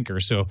there at Thinker,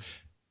 so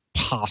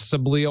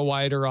possibly a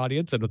wider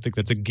audience. I don't think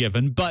that's a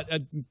given, but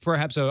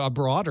perhaps a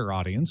broader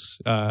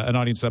audience, an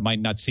audience that might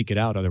not seek it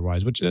out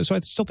otherwise. So I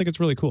still think it's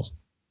really cool.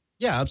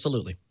 Yeah,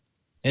 absolutely.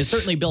 And it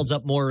certainly builds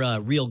up more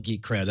real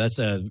geek cred. That's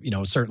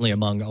certainly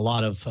among a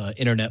lot of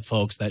internet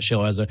folks. That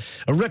show has a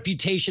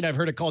reputation. I've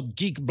heard it called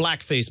geek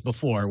blackface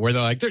before, where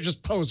they're like, they're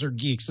just poser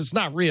geeks. It's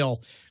not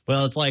real.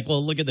 Well, it's like,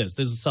 well, look at this.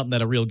 This is something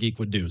that a real geek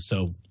would do.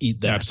 So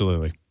eat that.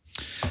 Absolutely.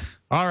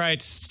 All right,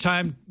 it's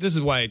time. This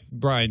is why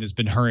Brian has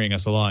been hurrying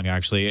us along,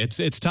 actually.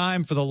 It's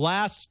time for the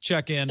last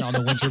check-in on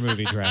the winter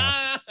movie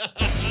draft.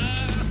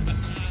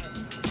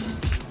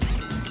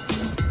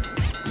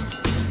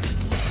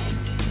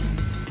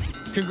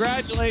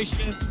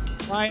 Congratulations,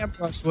 Brian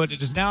Brushwood.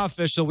 It is now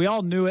official. We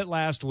all knew it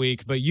last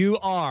week, but you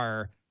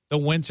are the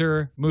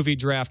winter movie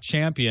draft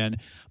champion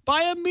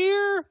by a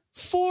mere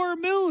 4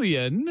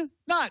 million.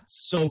 Not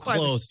so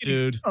close,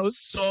 dude.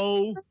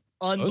 So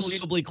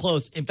unbelievably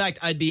close. In fact,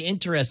 I'd be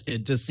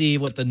interested to see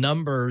what the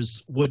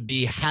numbers would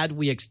be had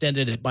we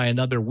extended it by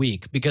another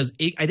week, because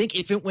I think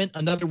if it went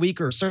another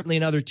week or certainly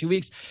another 2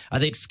 weeks, I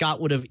think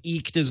Scott would have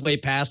eked his way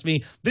past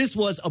me. This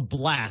was a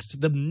blast.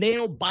 The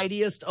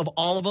nail-bitiest of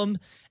all of them.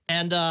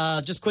 And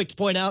just quick to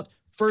point out,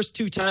 first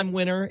two-time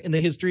winner in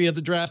the history of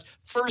the draft,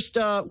 first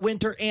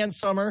winter and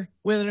summer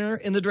winner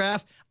in the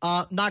draft.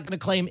 Not going to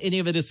claim any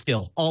of it as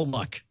skill, all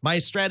luck. My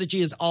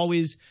strategy is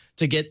always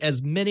to get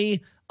as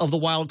many of the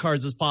wild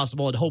cards as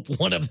possible and hope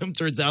one of them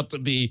turns out to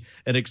be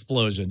an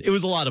explosion. It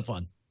was a lot of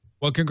fun.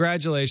 Well,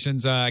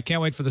 congratulations. I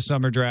can't wait for the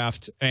summer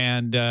draft.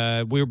 And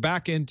we're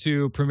back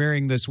into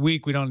premiering this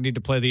week. We don't need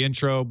to play the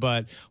intro,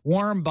 but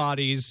Warm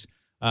Bodies,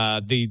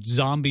 the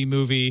zombie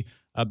movie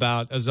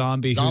about a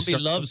zombie who starts love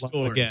to love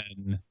story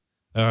again.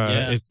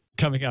 It's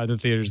coming out in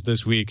theaters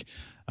this week,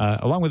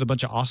 along with a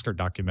bunch of Oscar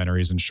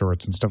documentaries and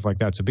shorts and stuff like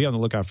that. So be on the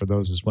lookout for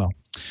those as well.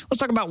 Let's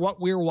talk about what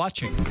we're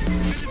watching.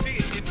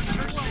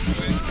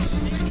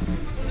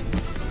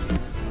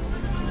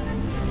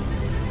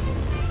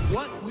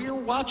 What we're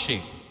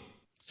watching.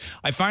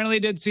 I finally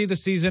did see the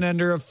season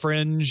ender of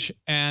Fringe,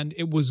 and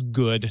it was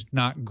good,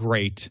 not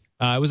great.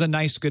 It was a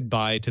nice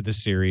goodbye to the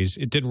series.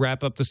 It did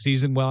wrap up the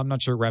season well. I'm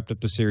not sure it wrapped up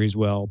the series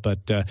well,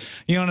 but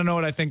you want to know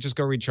what I think? Just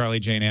go read Charlie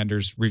Jane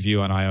Anders'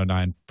 review on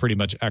IO9. Pretty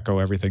much echo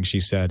everything she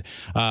said.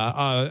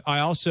 I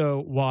also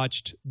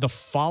watched The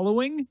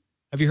Following.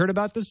 Have you heard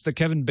about this? The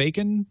Kevin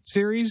Bacon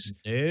series?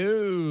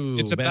 No.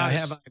 It's about a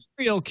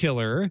serial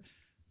killer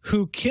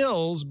who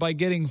kills by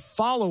getting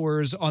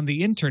followers on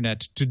the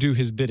internet to do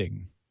his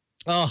bidding.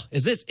 Oh,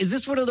 is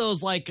this one of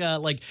those like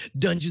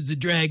Dungeons and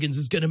Dragons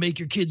is going to make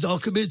your kids all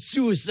commit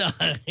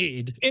suicide?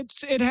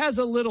 It has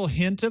a little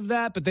hint of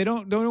that, but they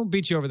don't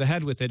beat you over the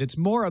head with it. It's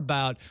more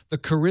about the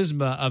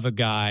charisma of a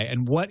guy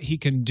and what he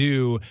can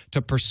do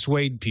to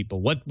persuade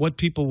people. What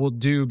people will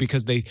do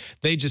because they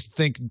just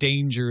think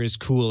danger is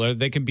cool, or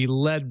they can be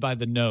led by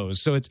the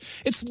nose. So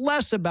it's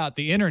less about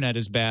the internet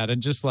is bad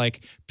and just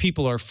like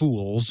people are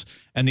fools,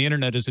 and the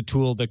internet is a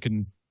tool that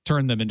can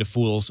turn them into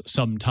fools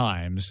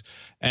sometimes.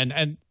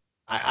 And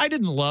I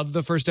didn't love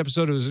the first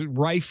episode. It was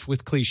rife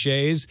with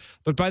cliches.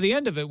 But by the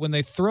end of it, when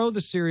they throw the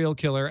serial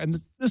killer,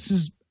 and this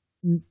is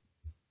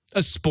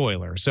a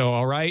spoiler, so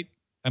all right,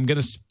 I'm going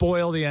to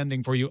spoil the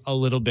ending for you a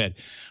little bit.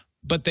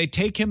 But they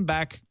take him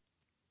back,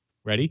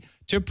 ready,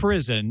 to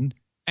prison,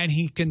 and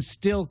he can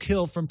still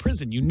kill from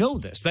prison. You know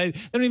this. They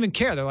don't even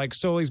care. They're like,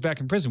 so he's back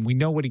in prison. We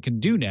know what he can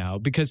do now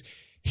because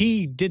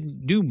he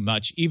didn't do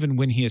much even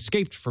when he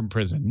escaped from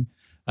prison.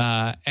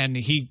 And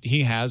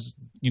he has,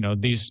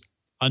 these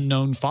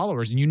unknown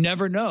followers, and you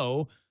never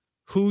know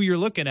who you're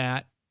looking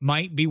at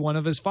might be one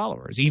of his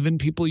followers, even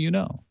people you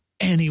know.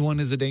 Anyone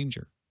is a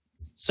danger.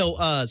 So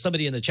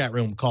somebody in the chat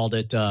room called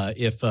it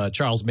if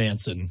Charles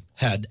Manson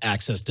had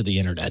access to the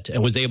internet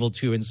and was able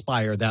to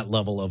inspire that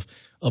level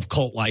of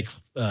cult-like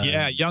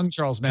young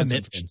Charles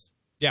Manson.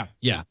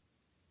 Yeah.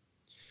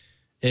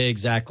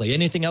 Exactly.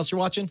 Anything else you're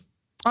watching?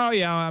 Oh,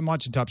 yeah, I'm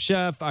watching Top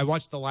Chef. I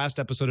watched the last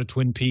episode of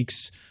Twin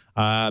Peaks.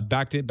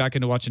 Back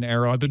into watching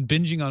Arrow. I've been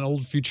binging on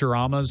old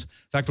Futuramas. In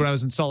fact, when I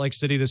was in Salt Lake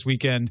City this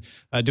weekend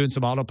doing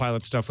some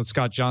autopilot stuff with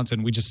Scott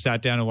Johnson, we just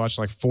sat down and watched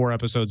like 4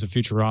 episodes of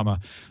Futurama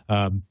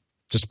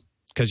just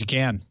because you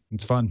can.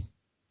 It's fun.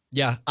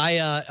 Yeah.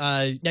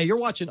 Now you're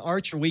watching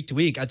Archer week to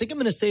week. I think I'm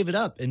going to save it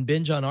up and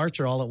binge on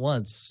Archer all at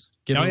once.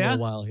 Give it a little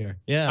while here.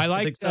 Yeah,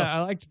 I think so.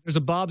 There's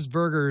a Bob's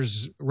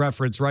Burgers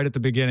reference right at the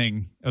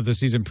beginning of the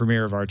season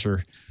premiere of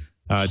Archer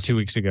 2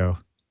 weeks ago.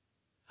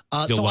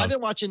 So I've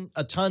been watching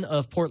a ton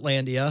of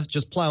Portlandia,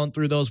 just plowing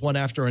through those one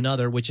after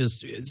another, which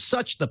is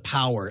such the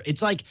power.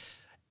 It's like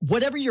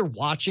whatever you're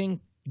watching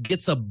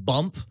gets a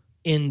bump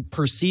in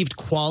perceived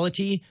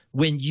quality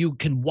when you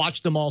can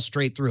watch them all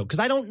straight through. Because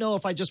I don't know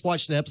if I just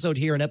watched an episode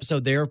here, an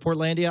episode there of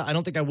Portlandia, I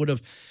don't think I would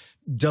have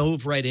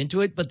dove right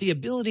into it. But the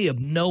ability of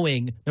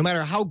knowing, no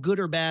matter how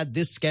good or bad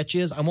this sketch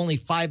is, I'm only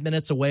 5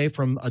 minutes away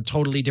from a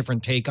totally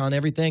different take on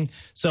everything.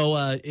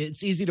 So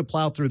it's easy to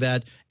plow through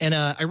that. And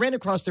I ran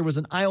across, there was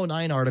an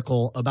IO9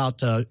 article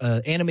about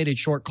an animated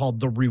short called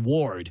The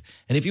Reward.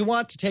 And if you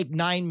want to take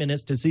 9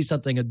 minutes to see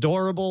something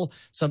adorable,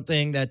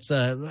 something that's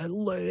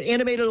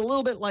animated a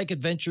little bit like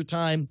Adventure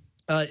Time,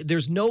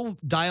 There's no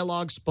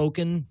dialogue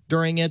spoken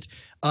during it,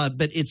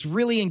 but it's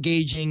really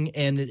engaging,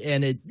 and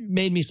it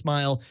made me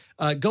smile.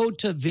 Go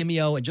to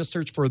Vimeo and just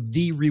search for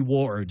The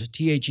Reward,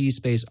 THE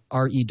space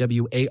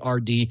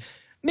REWARD.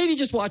 Maybe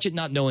just watch it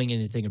not knowing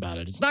anything about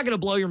it. It's not going to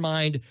blow your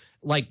mind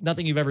like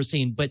nothing you've ever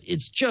seen, but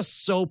it's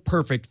just so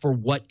perfect for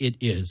what it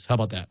is. How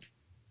about that?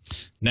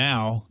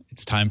 Now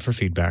it's time for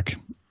feedback.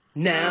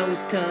 Now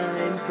it's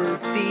time for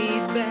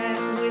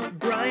feedback with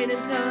Brian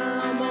and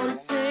Tom on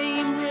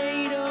Frame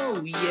Rate.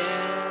 Oh,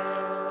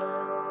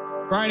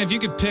 yeah. Brian, if you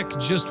could pick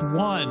just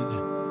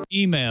one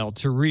email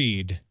to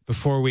read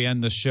before we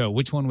end the show,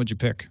 which one would you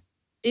pick?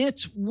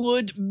 It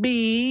would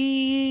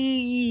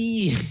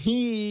be,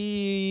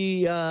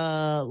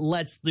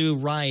 let's do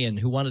Ryan,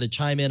 who wanted to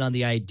chime in on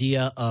the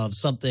idea of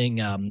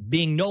something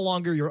being no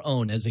longer your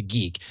own as a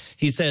geek.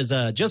 He says,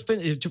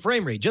 to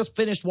Frame Rate, just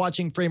finished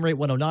watching Frame Rate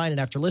 109, and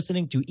after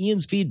listening to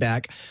Ian's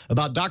feedback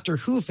about Doctor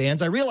Who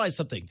fans, I realized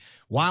something.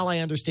 While I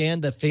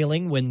understand the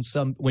feeling when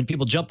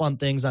people jump on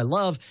things I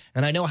love,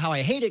 and I know how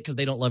I hate it because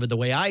they don't love it the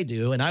way I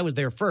do, and I was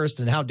there first,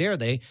 and how dare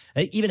they,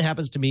 it even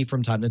happens to me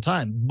from time to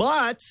time.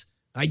 But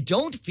I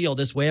don't feel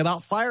this way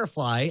about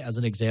Firefly, as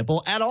an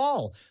example, at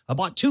all. I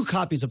bought 2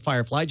 copies of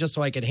Firefly just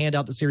so I could hand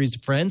out the series to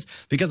friends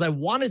because I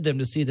wanted them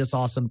to see this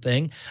awesome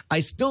thing.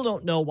 I still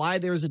don't know why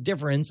there's a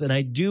difference, and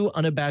I do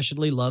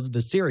unabashedly love the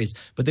series,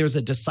 but there's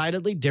a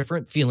decidedly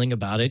different feeling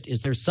about it.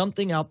 Is there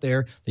something out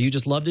there that you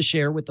just love to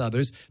share with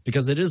others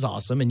because it is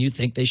awesome and you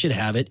think they should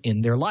have it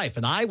in their life?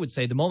 And I would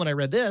say the moment I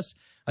read this,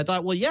 I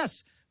thought, well,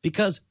 yes,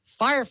 because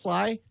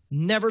Firefly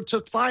never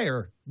took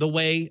fire the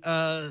way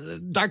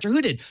Doctor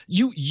Who did.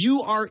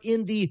 You are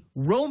in the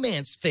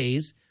romance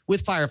phase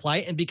with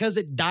Firefly, and because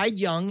it died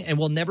young and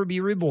will never be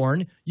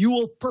reborn, you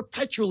will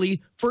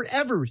perpetually,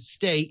 forever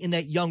stay in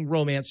that young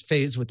romance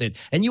phase with it.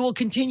 And you will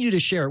continue to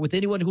share it with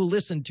anyone who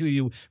listened to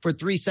you for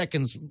 3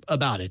 seconds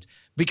about it,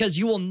 because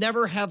you will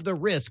never have the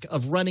risk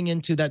of running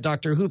into that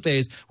Doctor Who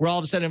phase where all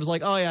of a sudden it was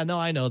like, oh yeah, no,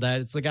 I know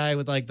that. It's the guy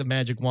with like the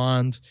magic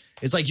wand.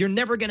 It's like you're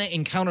never going to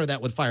encounter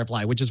that with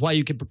Firefly, which is why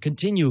you can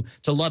continue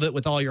to love it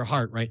with all your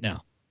heart right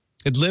now.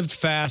 It lived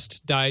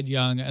fast, died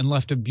young, and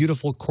left a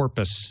beautiful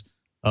corpus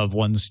of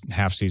one's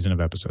half season of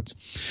episodes.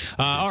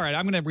 All right,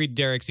 I'm going to read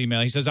Derek's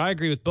email. He says, I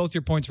agree with both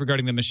your points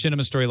regarding the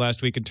Machinima story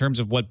last week in terms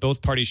of what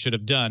both parties should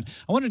have done.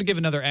 I wanted to give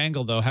another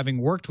angle, though, having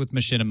worked with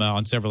Machinima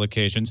on several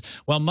occasions.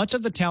 While much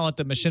of the talent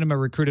that Machinima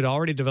recruited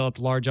already developed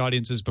large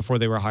audiences before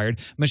they were hired,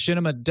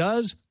 Machinima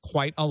does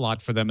quite a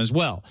lot for them as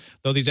well.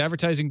 Through these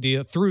advertising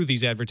deals,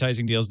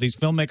 these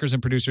filmmakers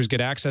and producers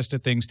get access to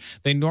things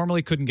they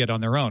normally couldn't get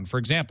on their own. For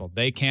example,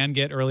 they can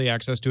get early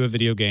access to a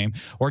video game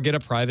or get a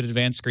private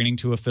advanced screening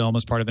to a film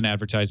as part of an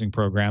advertising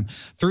program.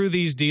 Through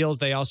these deals,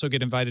 they also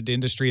get invited to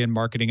industry and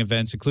marketing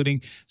events,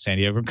 including San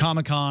Diego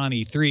Comic-Con,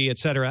 E3,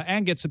 etc.,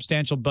 and get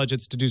substantial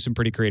budgets to do some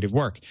pretty creative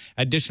work.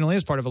 Additionally,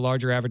 as part of a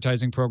larger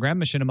advertising program,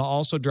 Machinima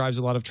also drives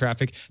a lot of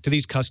traffic to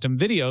these custom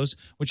videos,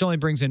 which only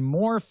brings in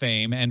more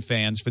fame and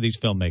fans for these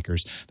filmmakers.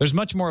 There's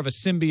much more of a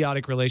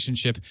symbiotic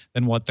relationship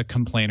than what the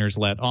complainers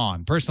let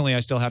on. Personally, I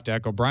still have to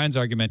echo Brian's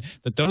argument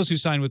that those who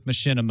sign with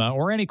Machinima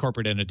or any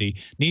corporate entity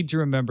need to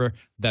remember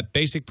that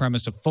basic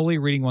premise of fully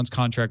reading one's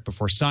contract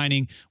before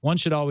signing. One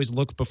should always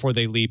look before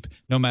they leap,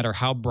 no matter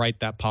how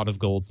bright that pot of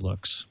gold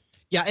looks.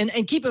 Yeah,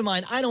 and keep in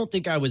mind, I don't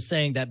think I was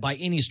saying that by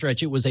any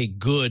stretch it was a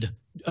good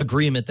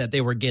agreement that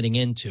they were getting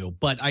into.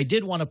 But I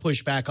did want to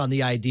push back on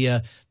the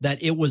idea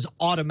that it was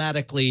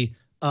automatically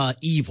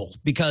evil,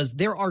 because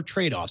there are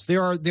trade-offs.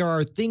 There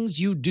are things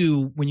you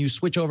do when you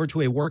switch over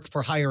to a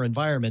work-for-hire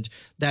environment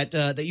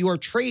that you are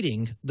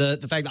trading the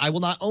fact that I will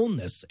not own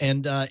this,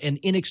 and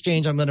in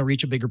exchange I'm going to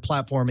reach a bigger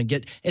platform and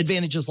get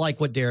advantages like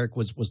what Derek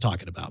was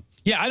talking about.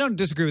 Yeah, I don't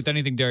disagree with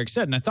anything Derek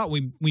said, and I thought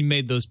we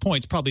made those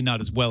points, probably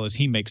not as well as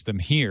he makes them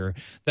here,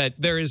 that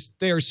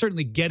they are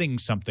certainly getting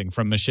something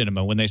from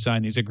Machinima when they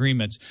sign these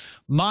agreements.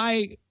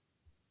 My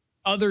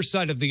other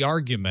side of the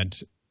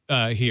argument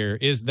here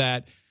is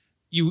that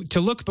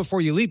to look before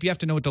you leap, you have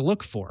to know what to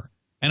look for.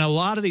 And a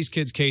lot of these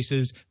kids'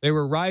 cases, they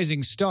were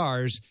rising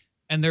stars,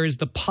 and there is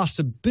the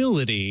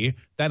possibility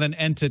that an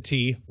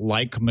entity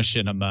like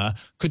Machinima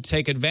could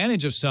take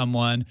advantage of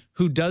someone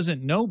who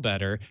doesn't know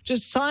better.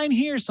 Just sign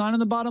here, sign on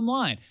the bottom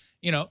line.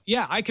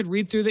 Yeah, I could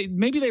read through that.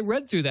 Maybe they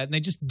read through that and they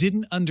just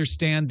didn't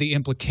understand the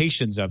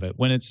implications of it.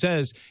 When it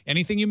says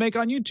anything you make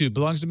on YouTube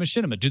belongs to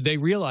Machinima, did they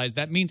realize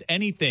that means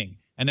anything?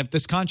 And if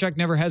this contract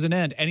never has an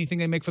end, anything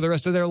they make for the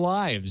rest of their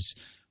lives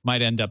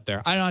might end up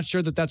there. I'm not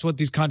sure that that's what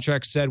these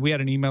contracts said. We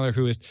had an emailer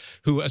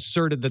who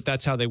asserted that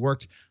that's how they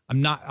worked.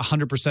 I'm not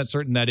 100%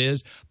 certain that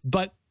is,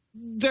 but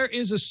there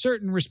is a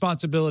certain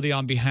responsibility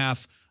on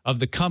behalf of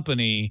the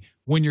company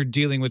when you're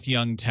dealing with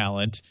young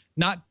talent,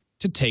 not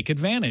to take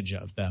advantage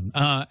of them.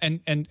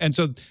 And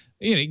so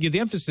the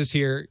emphasis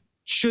here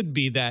should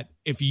be that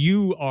if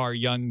you are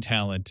young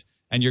talent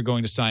and you're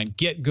going to sign,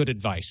 get good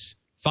advice.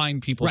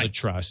 Find people to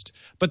trust.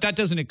 But that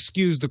doesn't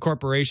excuse the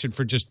corporation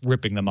for just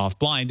ripping them off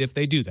blind if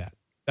they do that.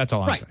 That's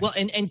all I'm right. saying. Well,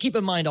 and keep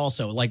in mind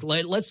also, like,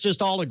 let's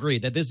just all agree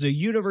that this is a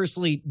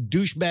universally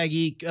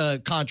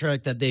douchebaggy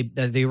contract that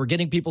they were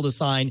getting people to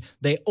sign.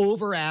 They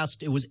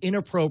over-asked. It was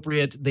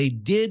inappropriate. They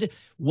did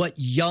what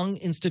young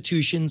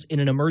institutions in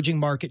an emerging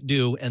market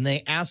do, and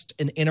they asked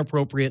an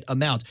inappropriate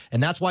amount.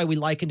 And that's why we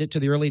likened it to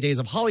the early days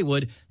of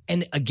Hollywood.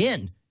 And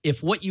again,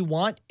 if what you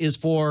want is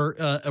for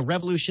a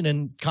revolution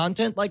in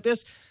content like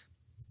this,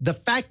 the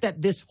fact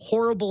that this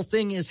horrible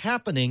thing is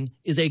happening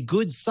is a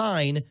good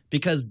sign,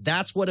 because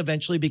that's what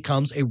eventually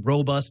becomes a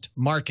robust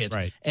market.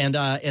 Right.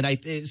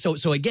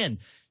 So again,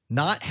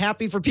 not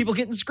happy for people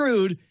getting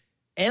screwed.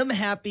 Am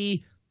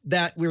happy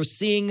that we're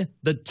seeing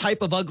the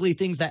type of ugly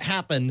things that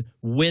happen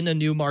when a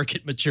new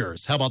market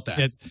matures. How about that?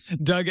 It's,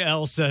 Doug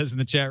L says in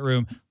the chat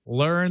room,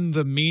 learn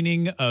the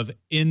meaning of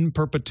in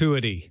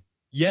perpetuity.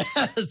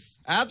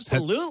 Yes,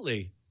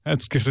 absolutely.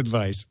 That's good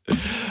advice.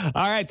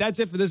 All right, that's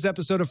it for this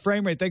episode of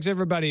Frame Rate. Thanks,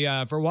 everybody,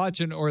 for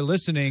watching or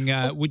listening.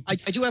 I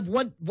do have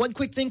one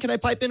quick thing. Can I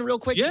pipe in real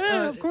quick?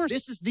 Yeah, of course.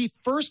 This is the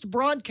first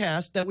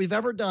broadcast that we've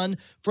ever done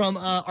from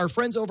our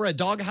friends over at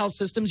Doghouse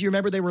Systems. You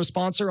remember they were a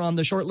sponsor on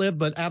the short-lived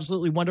but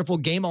absolutely wonderful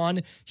Game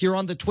On here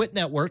on the Twit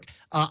Network.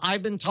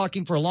 I've been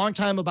talking for a long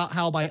time about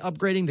how by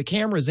upgrading the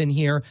cameras in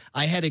here,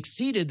 I had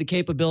exceeded the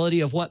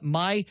capability of what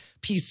my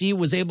PC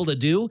was able to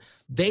do.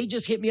 They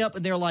just hit me up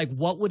and they're like,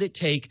 what would it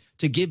take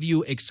to give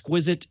you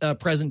exquisite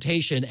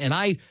presentation? And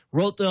I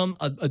wrote them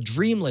a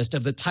dream list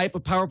of the type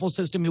of powerful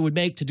system it would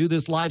make to do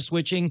this live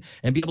switching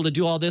and be able to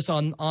do all this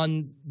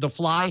on the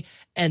fly.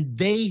 And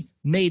they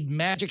made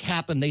magic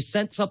happen. They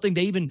sent something.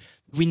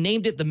 We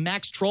named it the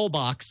Max Troll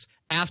Box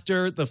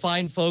after the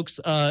fine folks,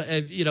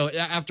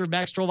 after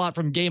Max Trollbot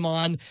from Game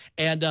On,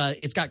 and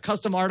it's got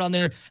custom art on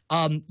there.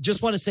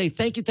 Just want to say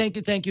thank you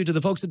to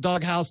the folks at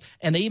Doghouse,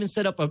 and they even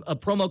set up a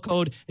promo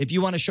code if you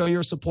want to show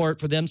your support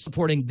for them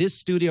supporting this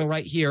studio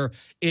right here.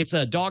 It's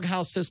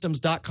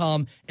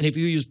doghousesystems.com, and if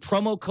you use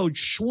promo code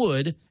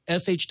SHWOOD,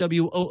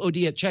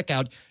 SHWOOD at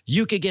checkout,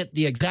 you could get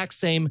the exact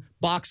same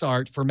box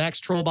art for Max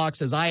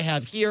Trollbox as I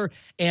have here,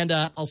 and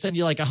I'll send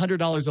you like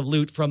 $100 of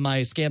loot from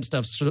my Scam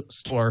Stuff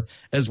store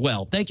as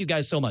well. Thank you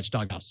guys so much,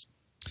 Doghouse.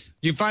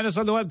 You can find us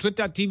on the web,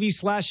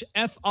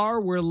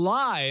 twit.tv/FR. We're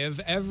live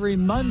every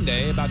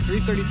Monday about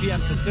 3:30 p.m.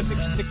 Pacific,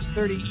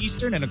 6:30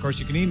 Eastern, and of course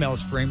you can email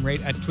us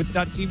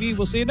framerate@twit.tv.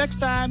 We'll see you next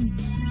time.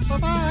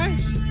 Bye-bye.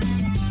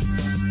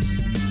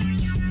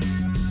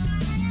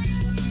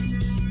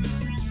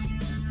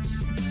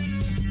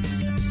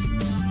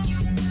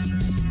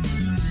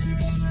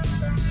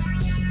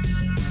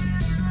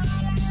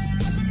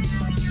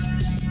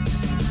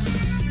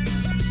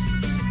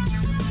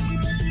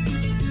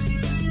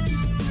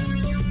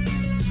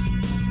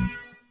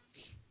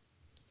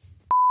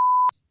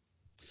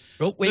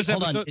 Oh, wait,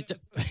 hold on.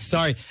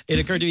 Sorry, it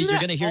occurred to me you're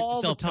going to hear all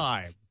yourself the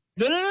time.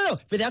 No.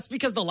 But that's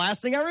because the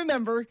last thing I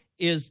remember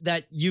is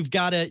that you've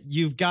got to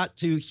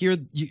hear.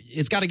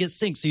 It's got to get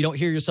synced so you don't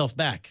hear yourself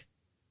back.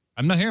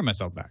 I'm not hearing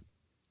myself back.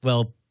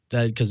 Well,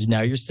 because now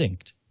you're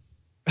synced.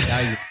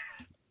 Now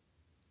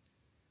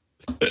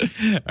All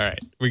right,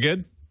 we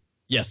good?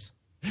 Yes.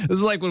 This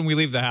is like when we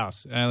leave the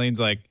house. And Eileen's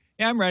like,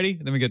 "Yeah, I'm ready."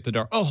 And then we get to the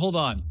door. Oh, hold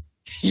on.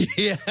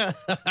 Yeah.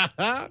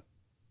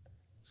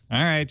 All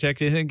right, check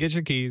it in. Get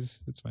your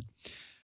keys. It's fine.